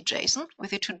a JSON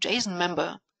with a toJSON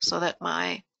member, so that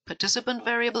my participant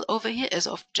variable over here is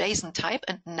of JSON type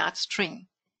and not string.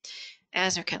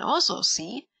 As you can also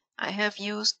see, I have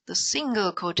used the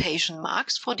single quotation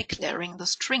marks for declaring the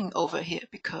string over here,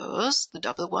 because the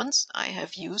double ones I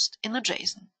have used in a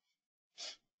JSON.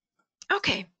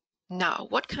 Okay, now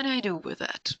what can I do with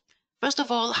that? First of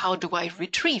all, how do I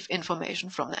retrieve information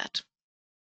from that?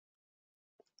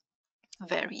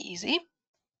 Very easy.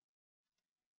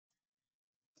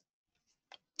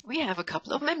 We have a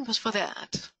couple of members for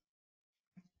that.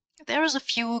 There is a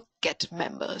few get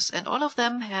members, and all of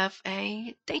them have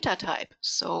a data type.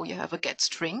 So you have a get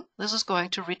string. This is going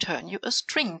to return you a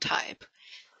string type.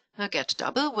 A get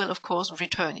double will, of course,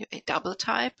 return you a double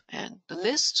type, and the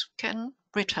list can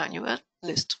return you a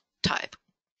list type.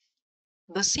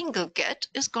 The single get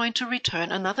is going to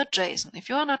return another JSON. If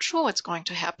you are not sure what's going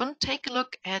to happen, take a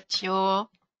look at your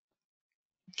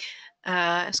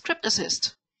script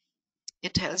assist.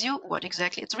 It tells you what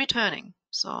exactly it's returning.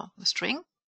 So the string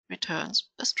returns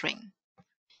a string.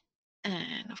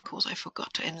 And of course, I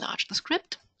forgot to enlarge the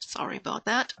script. Sorry about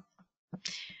that.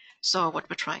 So what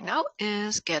we're trying now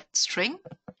is get string.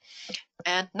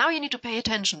 And now you need to pay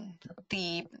attention.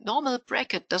 The normal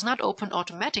bracket does not open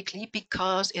automatically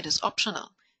because it is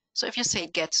optional. So if you say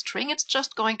get string, it's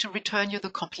just going to return you the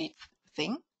complete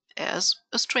thing as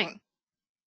a string.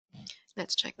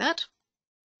 Let's check that.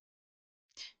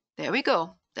 There we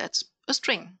go. That's a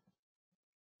string.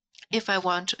 If I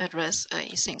want to address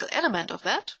a single element of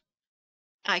that,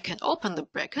 I can open the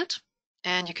bracket,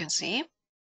 and you can see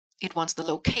it wants the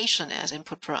location as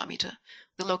input parameter.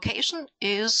 The location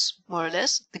is more or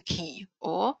less the key,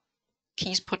 or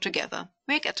keys put together.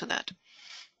 We'll get to that.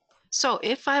 So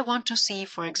if I want to see,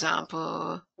 for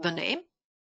example, the name,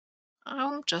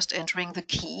 I'm just entering the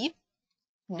key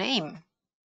name,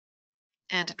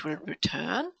 and it will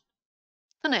return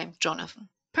the name Jonathan.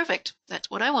 Perfect.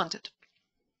 That's what I wanted.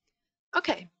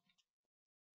 Okay.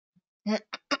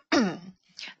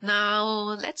 Now,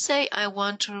 let's say I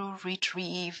want to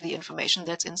retrieve the information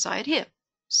that's inside here.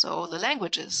 So the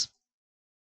languages.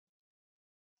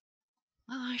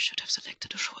 Well, I should have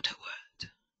selected a shorter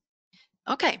word.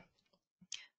 Okay.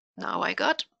 Now I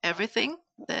got everything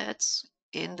that's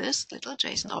in this little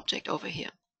JSON object over here.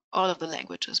 All of the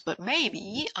languages. But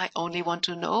maybe I only want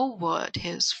to know what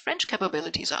his French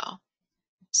capabilities are.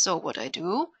 So what I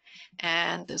do,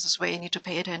 and this is where you need to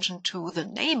pay attention to the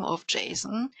name of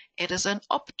JSON, it is an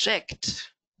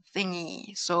object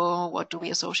thingy. So what do we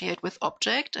associate with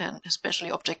object, and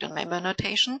especially object and member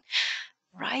notation?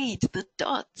 Right, the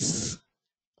dots.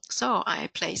 So I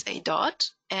place a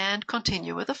dot and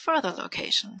continue with a further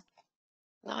location,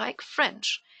 like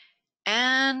French.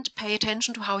 And pay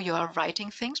attention to how you are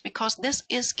writing things, because this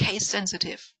is case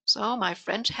sensitive. So my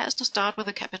French has to start with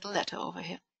a capital letter over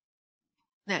here.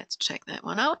 Let's check that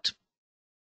one out.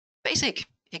 Basic,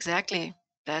 exactly.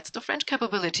 That's the French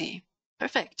capability.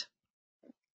 Perfect.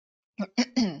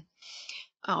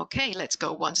 Okay, let's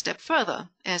go one step further.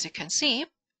 As you can see,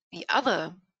 the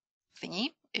other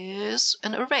thingy is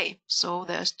an array. So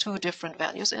there's two different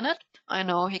values in it. I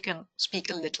know he can speak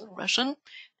a little Russian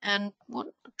and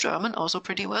German also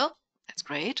pretty well. That's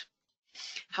great.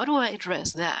 How do I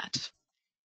address that?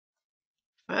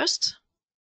 First,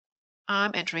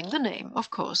 I'm entering the name, of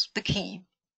course, the key.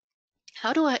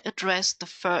 How do I address the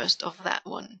first of that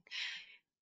one?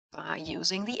 By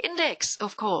using the index,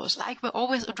 of course, like we're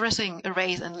always addressing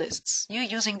arrays and lists. You're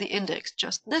using the index,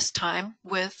 just this time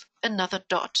with another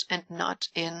dot and not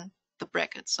in the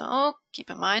brackets. So keep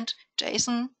in mind,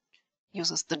 JSON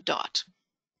uses the dot.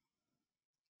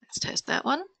 Let's test that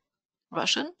one.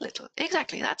 Russian, little.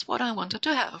 Exactly, that's what I wanted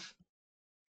to have.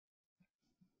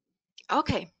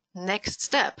 Okay, next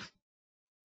step.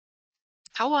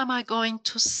 How am I going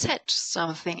to set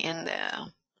something in there?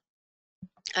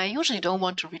 I usually don't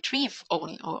want to retrieve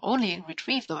only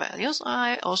retrieve the values.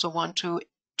 I also want to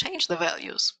change the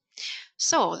values.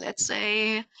 So let's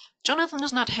say Jonathan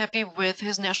is not happy with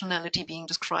his nationality being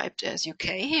described as UK.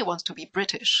 He wants to be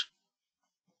British.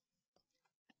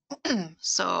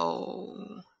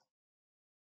 So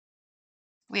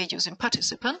we are using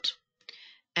participant,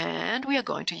 and we are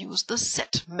going to use the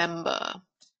set member.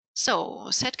 So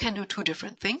set can do two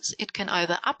different things. It can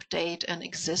either update an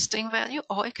existing value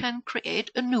or it can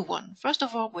create a new one. First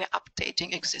of all, we're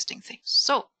updating existing things.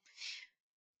 So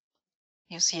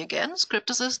you see again, script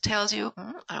assist tells you,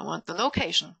 I want the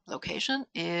location. Location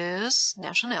is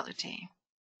nationality.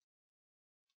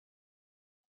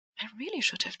 I really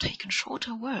should have taken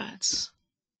shorter words.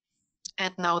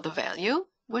 And now the value,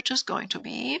 which is going to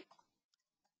be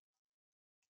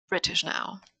British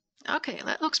now. Okay,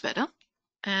 that looks better.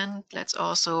 And let's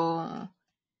also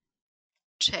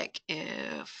check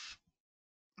if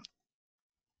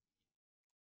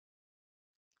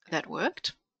that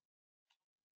worked.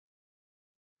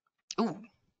 Ooh,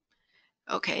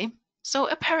 okay. So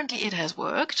apparently it has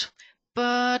worked,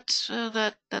 but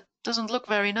that doesn't look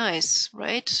very nice,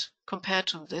 right? Compared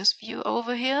to this view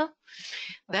over here.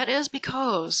 That is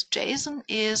because JSON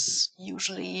is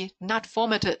usually not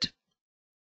formatted.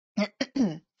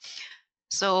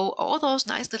 So all those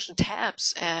nice little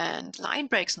tabs and line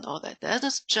breaks and all that, that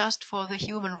is just for the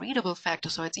human readable factor,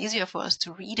 so it's easier for us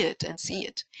to read it and see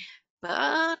it.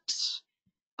 But,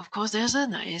 of course, there's a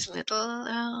nice little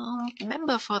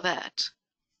member for that.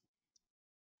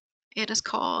 It is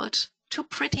called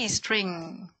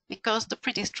toPrettyString, because the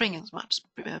pretty string is much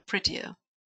prettier.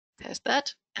 There's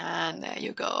that, and there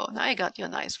you go. Now you got your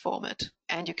nice format,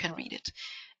 and you can read it.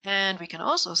 And we can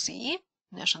also see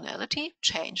nationality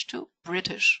changed to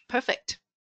British. Perfect.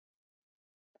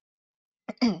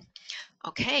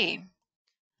 Okay,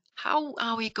 how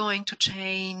are we going to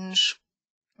change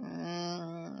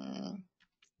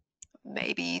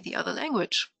maybe the other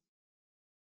language?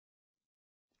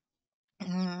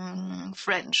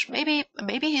 French. Maybe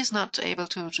he's not able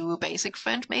to do basic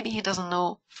French. Maybe he doesn't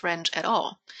know French at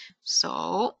all.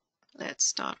 So let's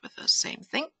start with the same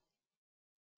thing.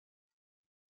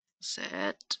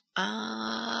 Set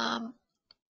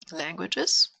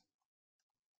languages.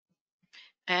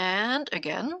 And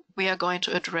again, we are going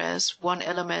to address one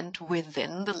element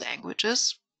within the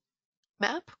languages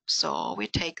map. So we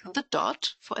take the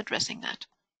dot for addressing that.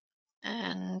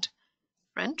 And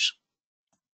French.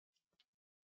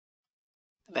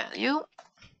 Value.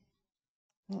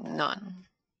 None.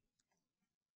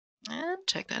 And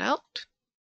check that out.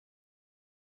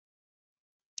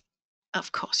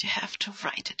 Of course, you have to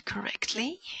write it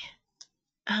correctly.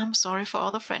 I'm sorry for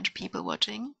all the French people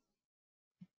watching.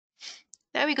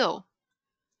 There we go.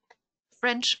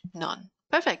 French, none.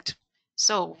 Perfect.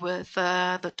 So with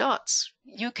the dots,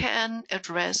 you can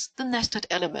address the nested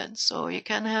elements. So you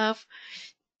can have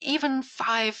even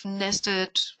 5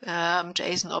 nested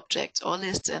JSON objects or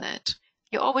lists in it.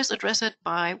 You always address it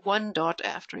by one dot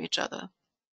after each other.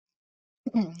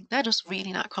 That is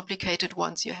really not complicated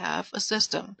once you have a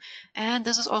system. And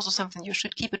this is also something you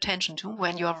should keep attention to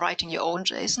when you are writing your own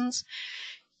JSONs.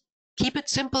 Keep it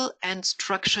simple and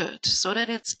structured so that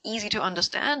it's easy to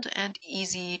understand and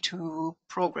easy to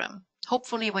program.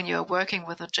 Hopefully when you're working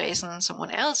with a JSON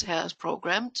someone else has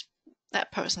programmed,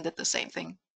 that person did the same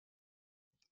thing.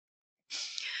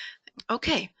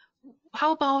 Okay,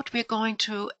 how about we're going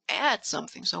to add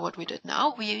something? So what we did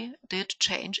now, we did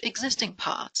change existing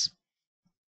parts.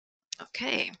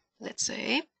 Okay, let's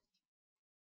say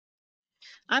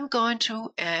I'm going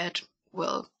to add,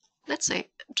 well, let's say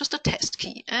just a test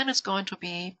key, and it's going to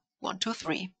be 1, 2,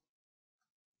 3.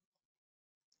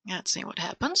 Let's see what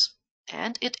happens.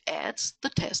 And it adds the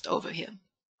test over here.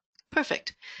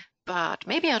 Perfect. But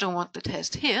maybe I don't want the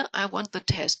test here. I want the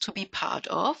test to be part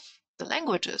of the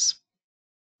languages.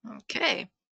 Okay,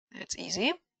 that's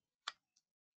easy.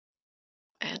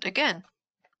 And again,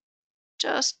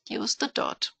 just use the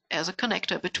dot as a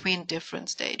connector between different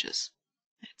stages.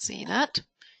 Let's see that.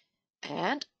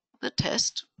 And the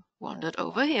test wandered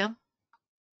over here.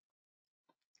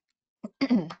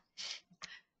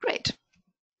 Great.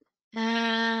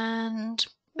 And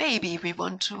maybe we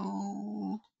want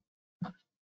to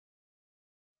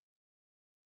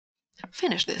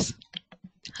finish this.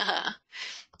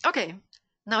 Okay,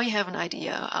 now you have an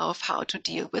idea of how to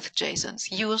deal with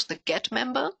JSONs. Use the get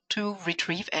member to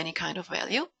retrieve any kind of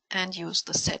value, and use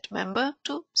the set member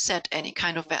to set any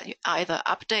kind of value, either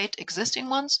update existing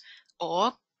ones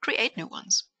or create new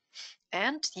ones.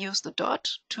 And use the dot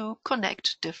to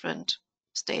connect different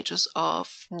stages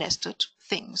of nested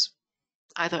things,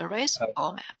 either arrays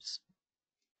or maps.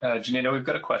 Janina, we've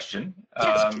got a question.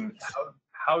 Yes,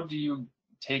 how do you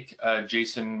take a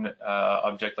JSON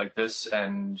object like this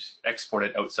and export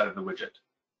it outside of the widget?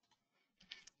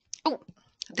 Oh,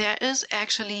 there is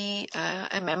actually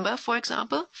a member, for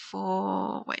example,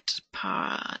 for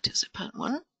participant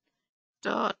one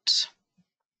dot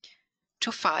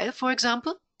to file, for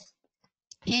example.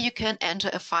 Here you can enter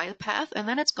a file path, and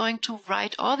then it's going to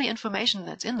write all the information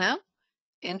that's in there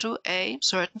into a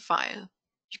certain file.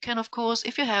 You can, of course,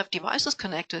 if you have devices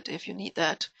connected, if you need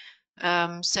that,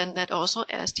 send that also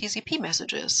as TCP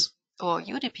messages or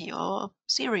UDP or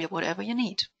Siri or whatever you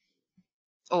need,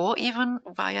 or even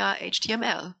via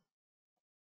HTML.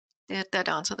 Did that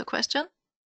answer the question?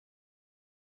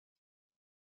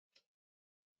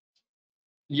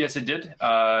 Yes, it did.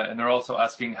 And they're also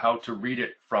asking how to read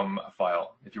it from a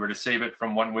file. If you were to save it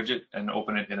from one widget and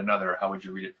open it in another, how would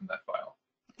you read it from that file?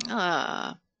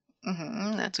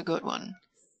 That's a good one.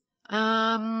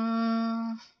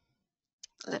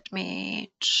 Let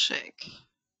me check.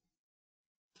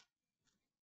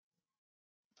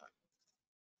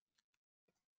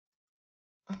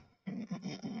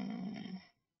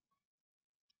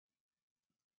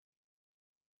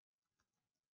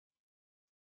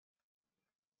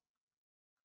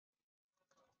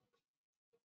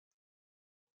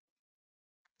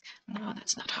 No,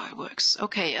 that's not how it works.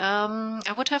 Okay,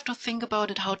 I would have to think about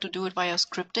it, how to do it via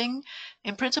scripting.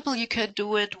 In principle, you could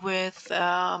do it with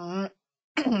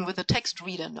with a text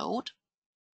reader node,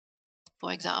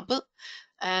 for example,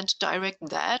 and direct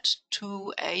that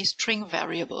to a string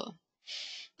variable.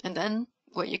 And then,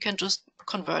 well, you can just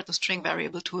convert the string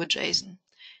variable to a JSON.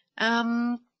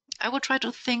 I will try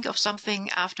to think of something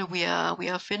after we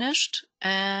are finished,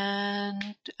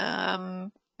 and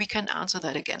we can answer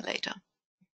that again later.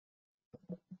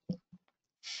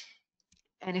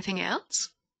 Anything else?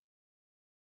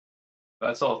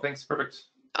 That's all. Thanks. Perfect.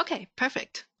 Okay,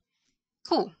 perfect.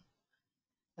 Cool.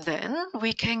 Then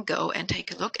we can go and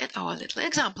take a look at our little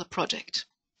example project.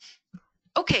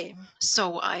 Okay,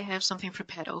 so I have something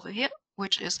prepared over here,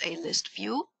 which is a list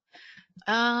view.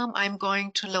 I'm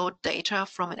going to load data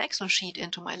from an Excel sheet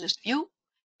into my list view,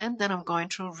 and then I'm going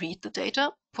to read the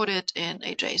data, put it in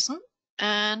a JSON,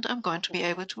 and I'm going to be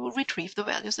able to retrieve the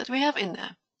values that we have in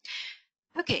there.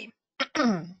 Okay.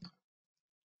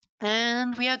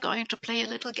 And we are going to play a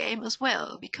little game as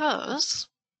well, because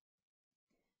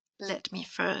let me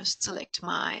first select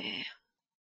my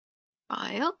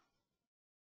file,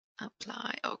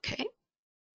 apply, okay.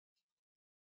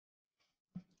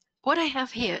 What I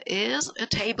have here is a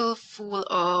table full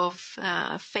of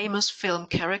famous film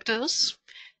characters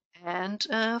and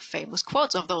famous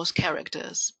quotes of those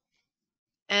characters.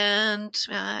 And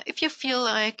if you feel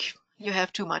like you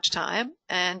have too much time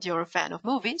and you're a fan of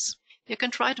movies, you can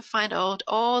try to find out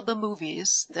all the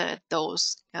movies that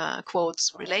those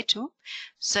quotes relate to,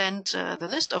 send the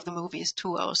list of the movies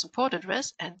to our support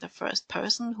address, and the first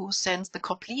person who sends the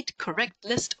complete correct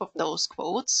list of those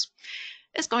quotes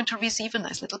is going to receive a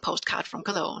nice little postcard from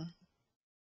Cologne.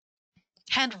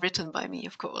 Handwritten by me,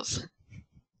 of course.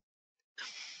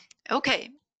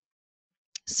 Okay.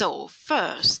 So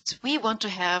first, we want to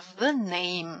have the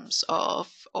names of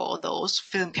all those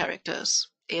film characters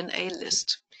in a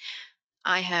list.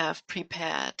 I have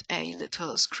prepared a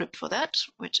little script for that,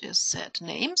 which is set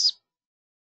names.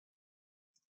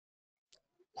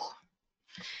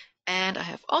 And I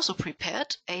have also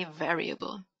prepared a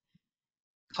variable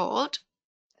called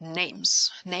names.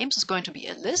 Names is going to be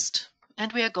a list,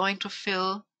 and we are going to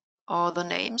fill all the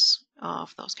names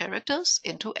of those characters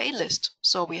into a list.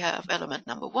 So we have element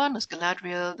number 1 is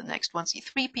Galadriel, the next one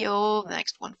C3PO, the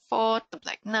next one Ford, the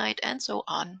Black Knight, and so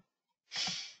on.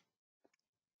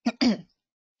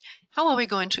 How are we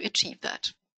going to achieve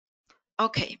that?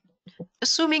 Okay,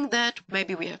 assuming that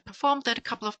maybe we have performed that a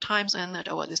couple of times and that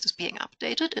our list is being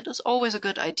updated, it is always a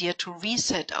good idea to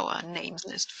reset our names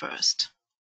list first,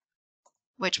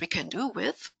 which we can do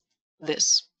with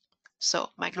this. So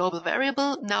my global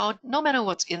variable now, no matter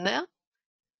what's in there,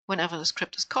 whenever the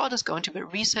script is called, is going to be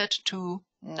reset to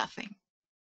nothing.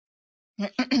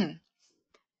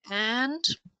 And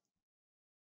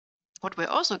what we're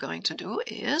also going to do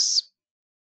is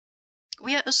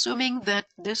we are assuming that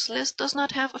this list does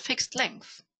not have a fixed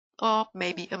length, or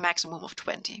maybe a maximum of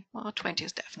 20. Well, 20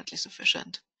 is definitely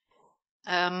sufficient.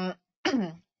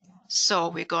 So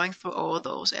we're going through all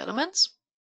those elements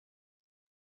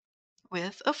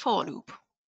with a for loop.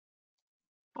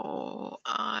 For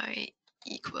I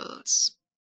equals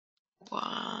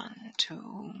 1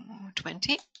 to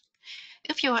 20.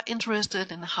 If you are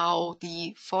interested in how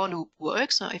the for loop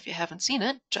works, or if you haven't seen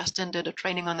it, Justin did a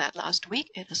training on that last week.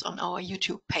 It is on our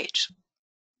YouTube page.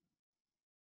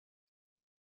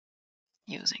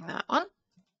 Using that one.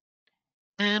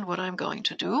 And what I'm going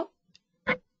to do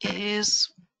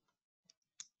is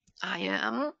I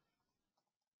am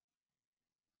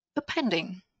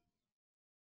appending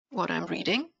what I'm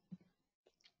reading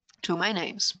to my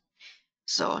names.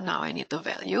 So now I need the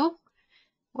value.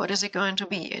 What is it going to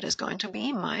be? It is going to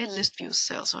be my list view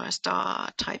cell. So I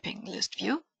start typing list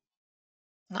view,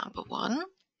 number 1.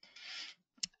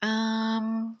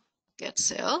 Get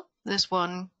cell. This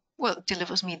one, well,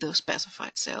 delivers me the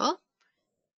specified cell.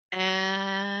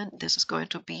 And this is going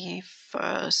to be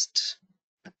first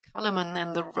the column and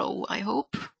then the row, I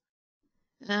hope.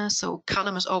 So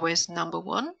column is always number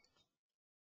 1.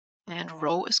 And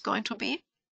row is going to be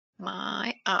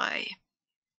my I.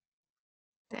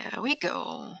 There we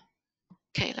go.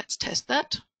 Okay, let's test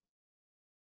that.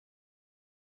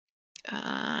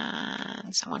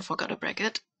 And someone forgot a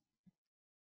bracket.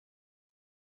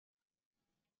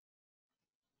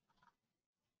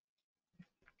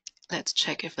 Let's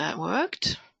check if that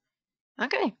worked.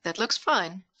 Okay, that looks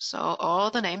fine. So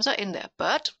all the names are in there,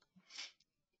 but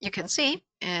you can see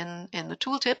in the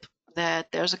tooltip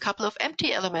that there's a couple of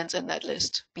empty elements in that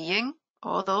list, being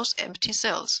all those empty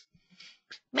cells.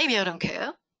 Maybe I don't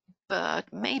care,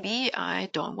 but maybe I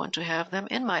don't want to have them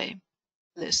in my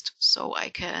list, so I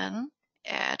can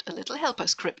add a little helper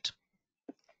script.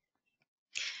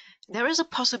 There is a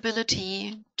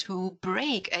possibility to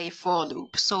break a for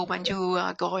loop. So when you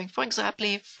are going, for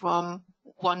example, from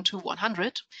 1 to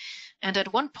 100, and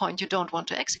at one point you don't want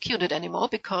to execute it anymore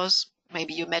because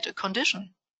maybe you met a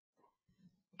condition,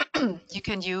 you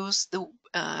can use the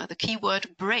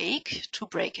keyword break to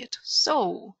break it.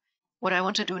 So what I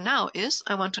want to do now is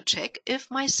I want to check if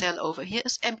my cell over here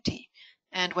is empty.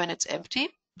 And when it's empty,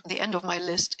 the end of my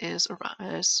list is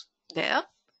there,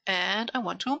 and I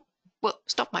want to, well,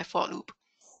 stop my for loop.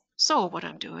 So what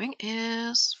I'm doing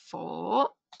is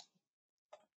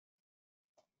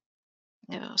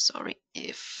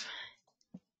if.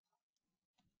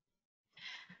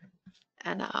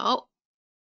 And now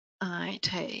I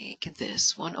take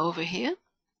this one over here.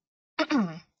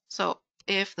 So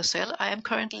if the cell I am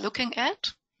currently looking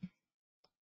at,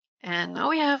 and now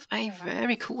we have a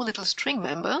very cool little string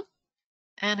member,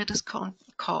 and it is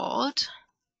called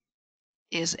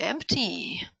is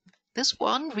empty. This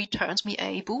one returns me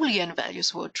a Boolean value,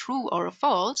 so a true or a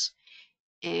false,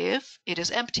 if it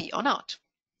is empty or not.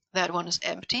 That one is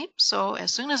empty, so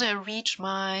as soon as I reach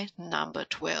my number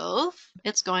 12,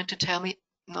 it's going to tell me,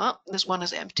 no, this one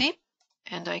is empty,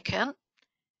 and I can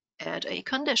add a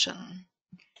condition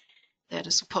that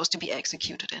is supposed to be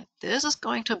executed, and this is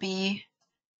going to be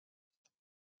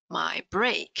my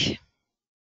break.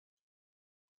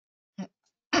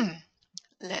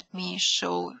 Let me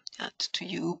show that to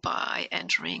you by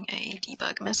entering a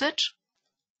debug message.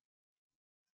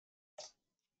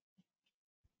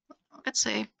 Let's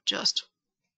say just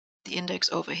the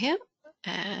index over here,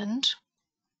 and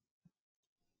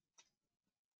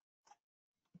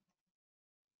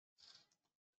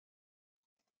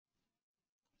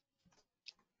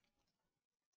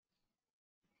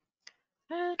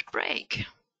break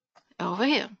over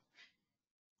here.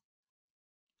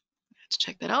 Let's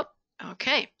check that out.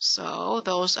 Okay, so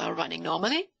those are running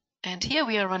normally, and here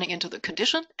we are running into the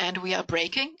condition, and we are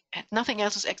breaking, and nothing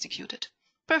else is executed.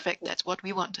 Perfect, that's what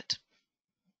we wanted.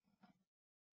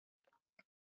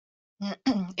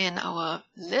 In our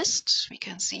list, we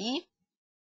can see,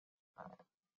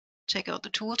 check out the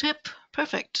tooltip.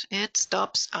 Perfect, it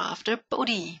stops after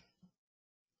body.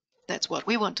 That's what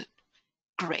we wanted.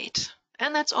 Great,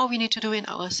 and that's all we need to do in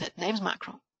our set names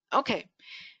macro. Okay,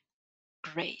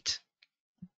 great.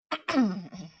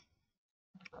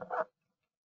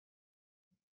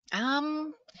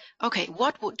 Okay,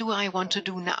 what do I want to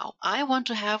do now? I want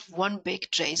to have one big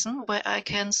JSON where I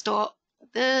can store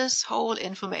this whole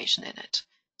information in it.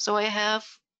 So I have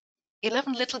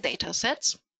 11 little data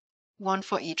sets, one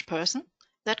for each person,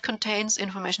 that contains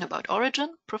information about origin,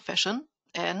 profession,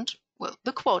 and, well,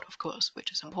 the quote, of course,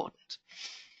 which is important.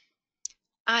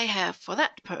 I have, for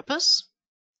that purpose,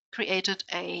 created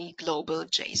a global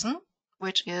JSON,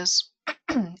 which is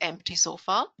empty so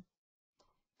far.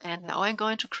 And now I'm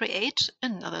going to create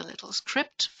another little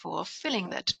script for filling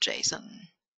that JSON.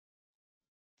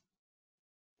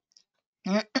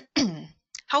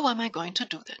 How am I going to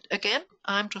do that? Again,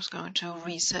 I'm just going to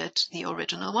reset the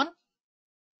original one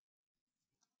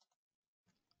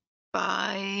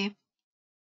by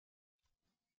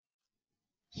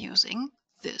using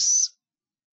this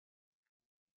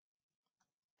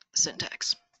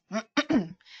syntax.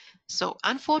 So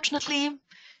unfortunately,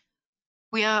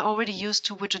 we are already used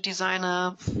to Widget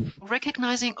Designer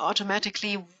recognizing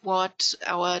automatically what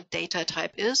our data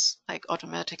type is, like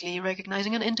automatically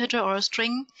recognizing an integer or a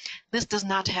string. This does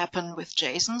not happen with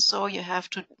JSON, so you have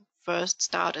to first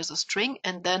start as a string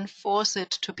and then force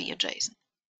it to be a JSON.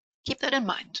 Keep that in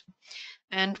mind.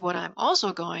 And what I'm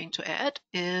also going to add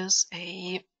is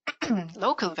a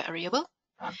local variable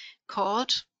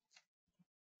called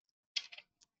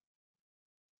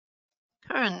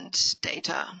current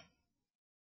data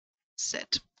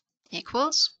set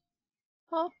equals,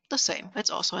 well, the same. It's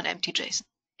also an empty JSON.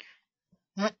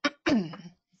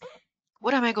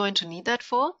 What am I going to need that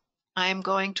for? I'm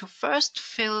going to first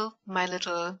fill my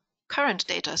little current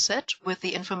data set with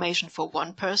the information for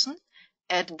one person,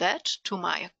 add that to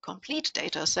my complete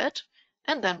data set,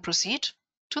 and then proceed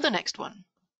to the next one.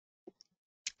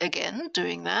 Again,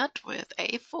 doing that with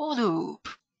a for loop.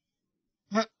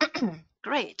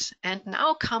 Great, and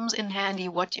now comes in handy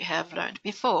what you have learned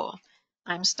before.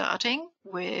 I'm starting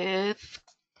with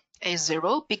a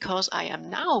 0 because I am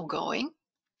now going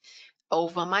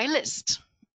over my list.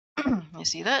 You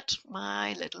see that?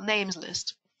 My little names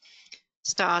list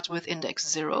starts with index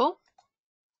 0.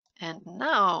 And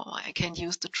now I can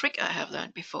use the trick I have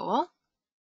learned before.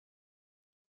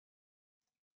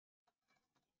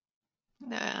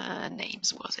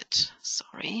 Names was it?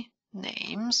 Sorry.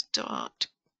 Names dot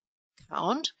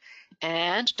count.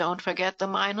 And don't forget the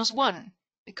 -1,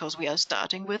 because we are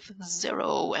starting with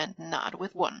 0 and not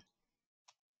with 1.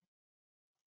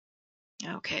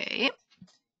 Okay.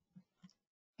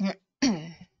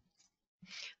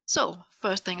 So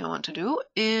first thing I want to do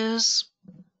is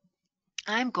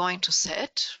I'm going to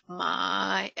set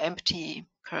my empty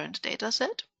current data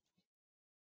set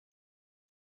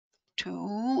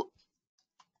to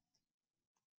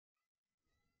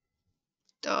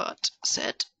dot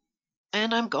set,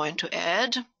 and I'm going to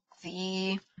add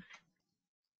the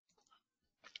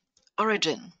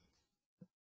origin.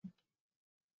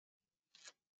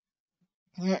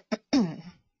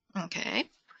 Okay.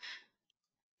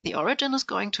 The origin is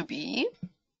going to be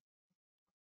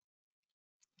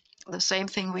the same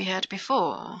thing we had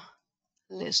before.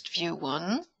 List view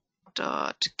 1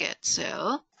 dot get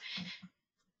cell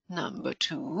number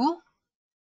 2.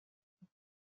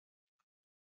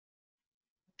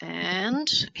 And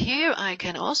here I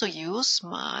can also use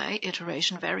my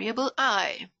iteration variable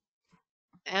I.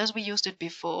 As we used it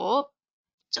before,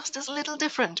 just as a little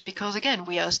different, because again,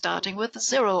 we are starting with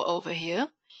 0 over here,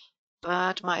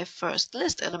 but my first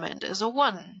list element is a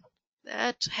 1.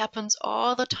 That happens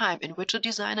all the time in Widget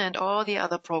Designer and all the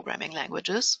other programming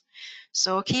languages.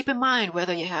 So keep in mind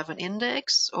whether you have an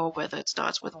index or whether it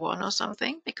starts with 1 or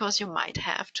something, because you might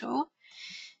have to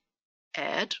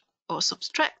add or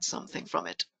subtract something from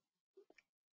it.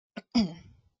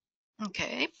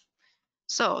 Okay,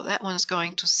 so that one is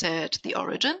going to set the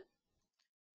origin.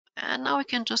 And now we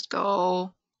can just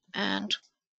go and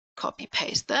copy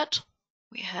paste that.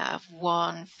 We have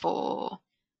one for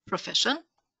profession.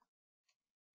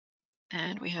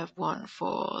 And we have one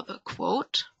for the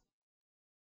quote.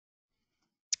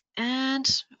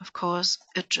 And of course,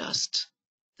 adjust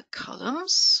the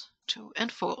columns 2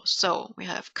 and 4. So we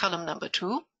have column number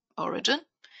 2, origin,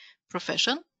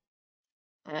 profession,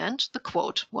 and the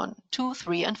quote 1, 2,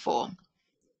 3, and 4.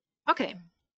 Okay.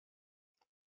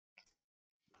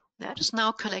 That is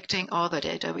now collecting all the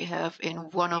data we have in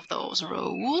one of those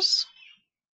rows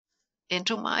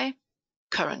into my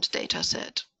current data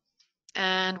set.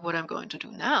 And what I'm going to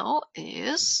do now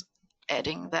is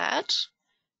adding that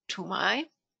to my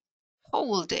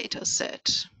whole data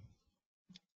set.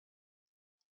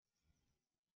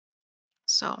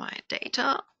 So my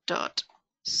data dot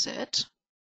set,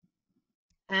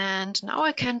 and now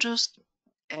I can just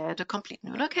add a complete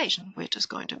new location, which is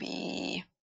going to be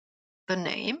the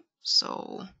name.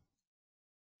 So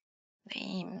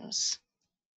names.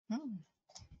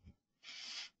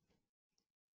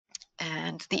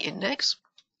 And the index.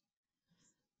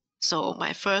 So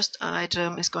my first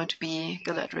item is going to be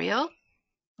Galadriel,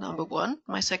 number 1,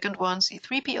 my second one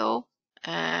C3PO,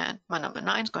 and my number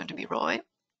 9 is going to be Roy.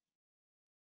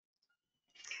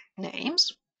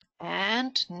 Names.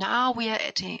 And now we are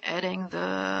adding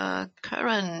the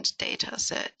current data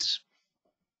set.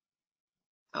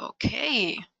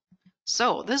 Okay,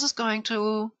 so this is going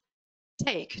to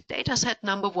take data set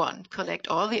number 1, collect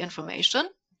all the information,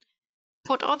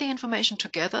 put all the information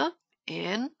together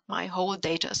in my whole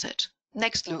data set.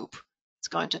 Next loop, it's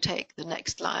going to take the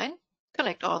next line,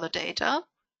 collect all the data,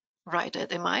 write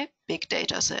it in my big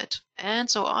data set, and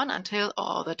so on until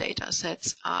all the data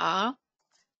sets are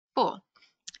full.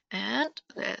 And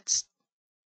let's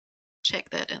check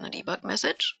that in the debug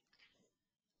message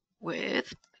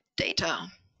with data.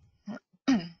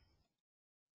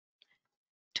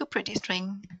 Too pretty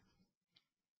string.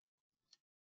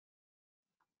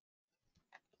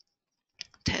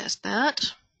 Test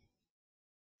that.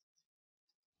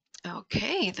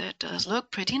 Okay, that does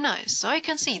look pretty nice. So you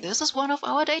can see this is one of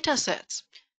our data sets.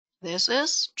 This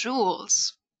is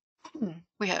Jules.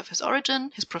 We have his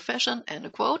origin, his profession, and a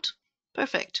quote.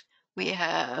 Perfect. We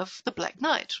have the Black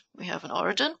Knight. We have an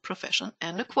origin, profession,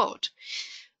 and a quote.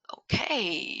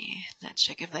 Okay, let's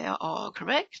check if they are all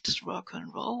correct. Rock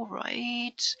and roll,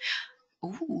 right?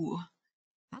 Ooh,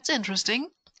 that's interesting.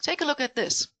 Take a look at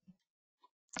this.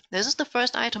 This is the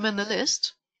first item in the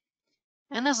list.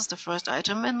 And this is the first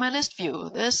item in my list view.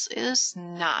 This is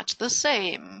not the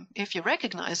same. If you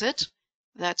recognize it,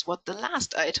 that's what the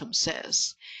last item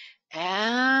says.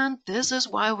 And this is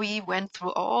why we went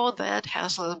through all that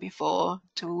hassle before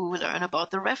to learn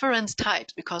about the reference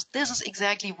types, because this is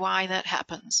exactly why that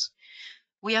happens.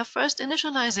 We are first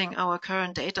initializing our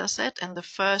current data set and the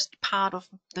first part of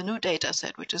the new data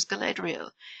set, which is Galadriel.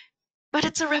 But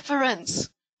it's a reference.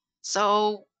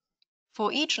 So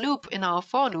for each loop in our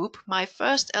for loop, my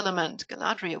first element,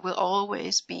 Galadriel, will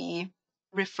always be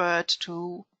referred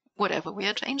to whatever we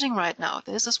are changing right now.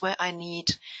 This is where I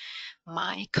need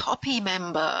my copy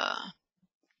member.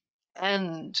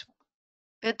 And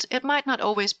it might not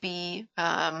always be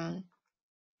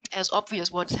as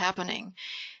obvious what's happening.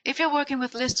 If you're working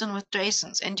with lists and with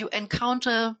JSONs and you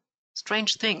encounter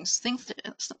strange things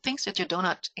that you do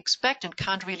not expect and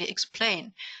can't really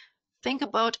explain, think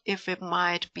about if it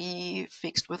might be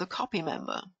fixed with a copy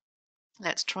member.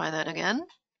 Let's try that again.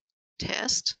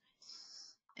 Test.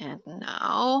 And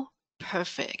now,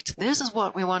 perfect. This is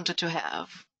what we wanted to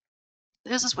have.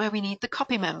 This is where we need the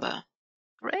copy member.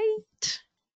 Great.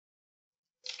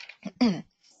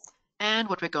 And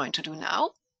what we're going to do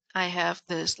now, I have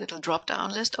this little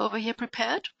drop-down list over here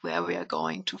prepared where we are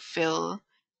going to fill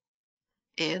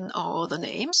in all the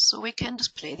names so we can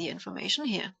display the information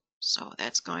here. So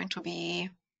that's going to be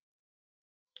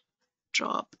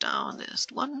drop-down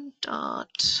list 1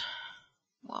 dot,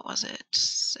 what was it,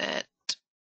 set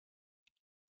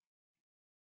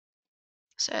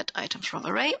items from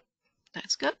array.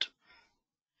 That's good.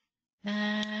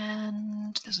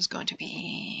 And this is going to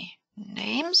be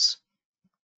names.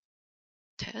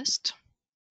 Test.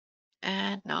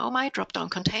 And now my drop-down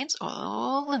contains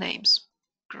all the names.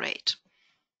 Great.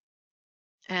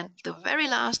 And the very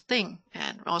last thing,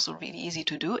 and also really easy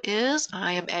to do, is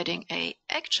I am adding a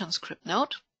action script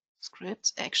node,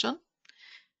 scripts action.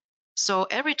 So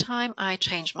every time I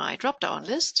change my drop-down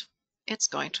list, it's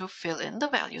going to fill in the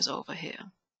values over here.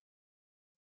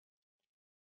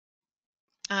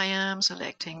 I am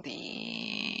selecting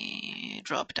the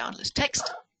drop-down list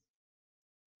text.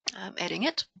 I'm adding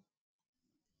it.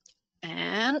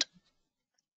 And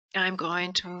I'm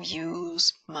going to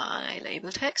use my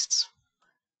label texts.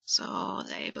 So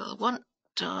label 1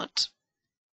 dot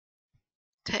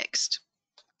text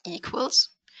equals.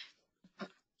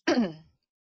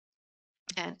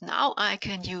 And now I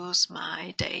can use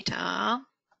my data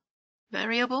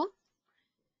variable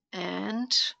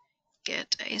and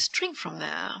get a string from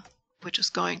there, which is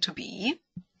going to be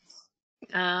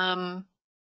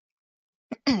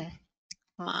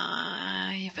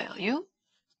my value.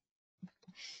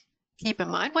 Keep in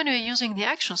mind, when you're using the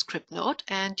action script node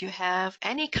and you have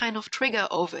any kind of trigger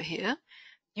over here,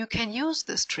 you can use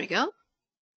this trigger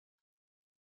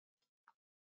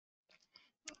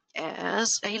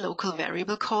as a local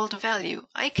variable called value.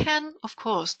 I can, of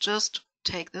course, just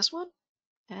take this one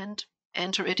and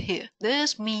enter it here.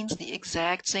 This means the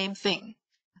exact same thing,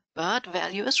 but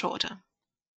value is shorter.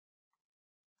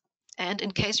 And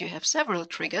in case you have several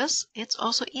triggers, it's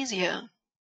also easier.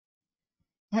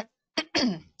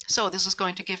 So this is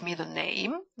going to give me the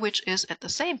name, which is at the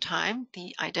same time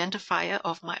the identifier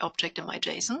of my object in my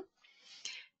JSON.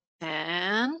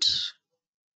 And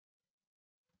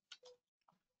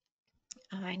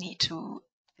I need to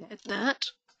add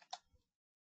that.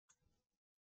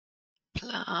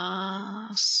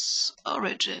 plus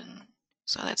origin.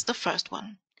 So that's the first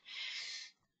one.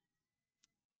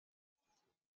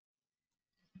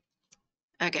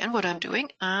 Again, what I'm doing,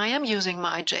 I am using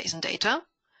my JSON data.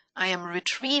 I am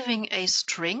retrieving a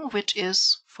string, which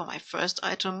is, for my first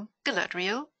item,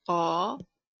 Galadriel or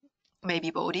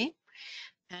maybe Bodhi.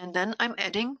 And then I'm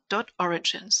adding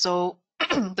 .origin. So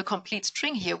the complete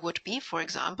string here would be, for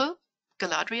example,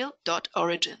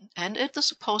 Galadriel.origin. And it is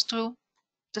supposed to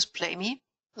display me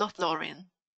Lothlorien.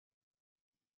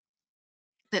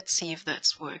 Let's see if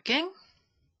that's working.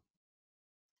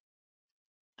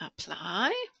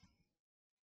 Apply.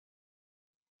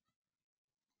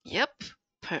 Yep,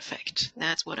 perfect.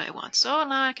 That's what I want. So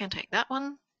now I can take that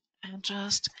one and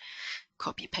just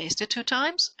copy paste it 2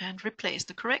 times and replace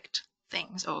the correct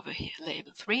things over here.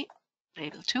 Label 3,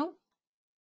 label 2,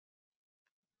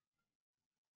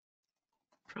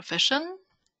 profession,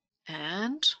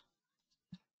 and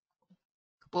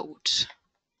quote.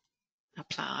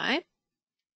 Apply.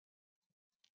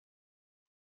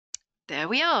 There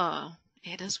we are.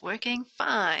 It is working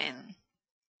fine.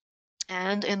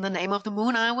 And in the name of the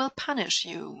moon, I will punish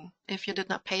you if you did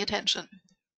not pay attention.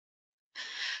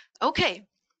 Okay,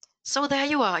 so there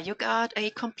you are. You got a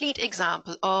complete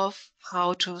example of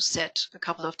how to set a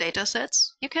couple of data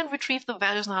sets. You can retrieve the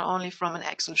values not only from an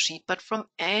Excel sheet, but from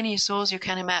any source you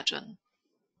can imagine.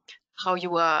 How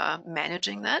you are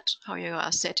managing that, how you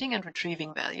are setting and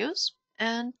retrieving values.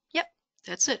 And yep,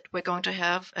 that's it. We're going to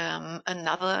have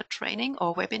another training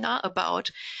or webinar about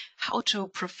how to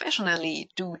professionally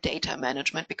do data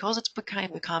management, because it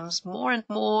becomes more and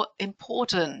more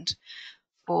important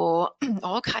for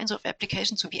all kinds of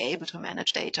applications to be able to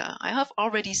manage data. I have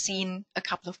already seen a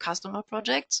couple of customer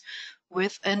projects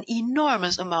with an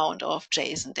enormous amount of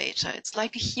JSON data. It's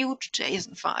like a huge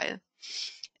JSON file.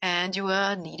 And you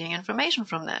are needing information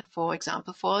from that, for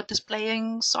example, for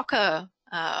displaying soccer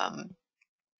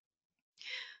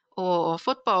or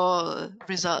football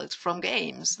results from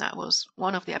games. That was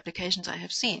one of the applications I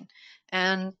have seen.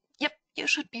 And yep, you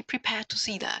should be prepared to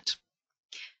see that.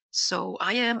 So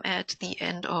I am at the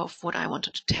end of what I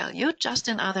wanted to tell you.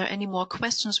 Justin, are there any more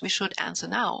questions we should answer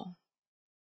now?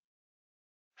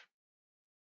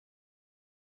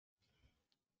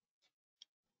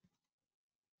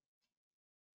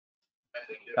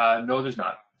 No, there's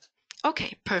not.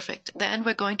 Okay, perfect. Then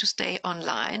we're going to stay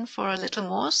online for a little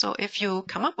more. So if you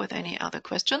come up with any other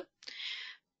question,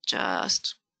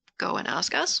 just go and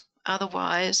ask us.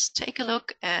 Otherwise, take a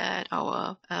look at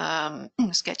our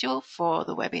schedule for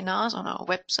the webinars on our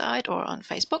website or on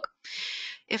Facebook.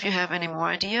 If you have any more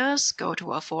ideas, go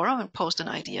to our forum and post an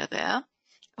idea there.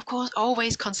 Of course,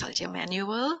 always consult your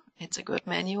manual. It's a good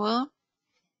manual.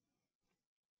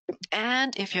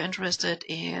 And if you're interested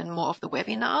in more of the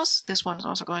webinars, this one is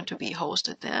also going to be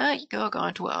hosted there. You go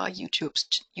to our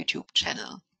YouTube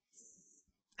channel.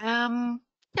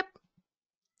 Yep.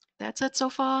 That's it so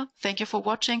far. Thank you for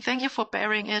watching. Thank you for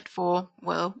bearing it for,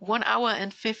 well, 1 hour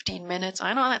and 15 minutes.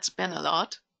 I know that's been a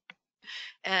lot.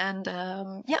 And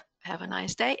yeah, have a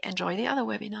nice day. Enjoy the other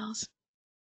webinars.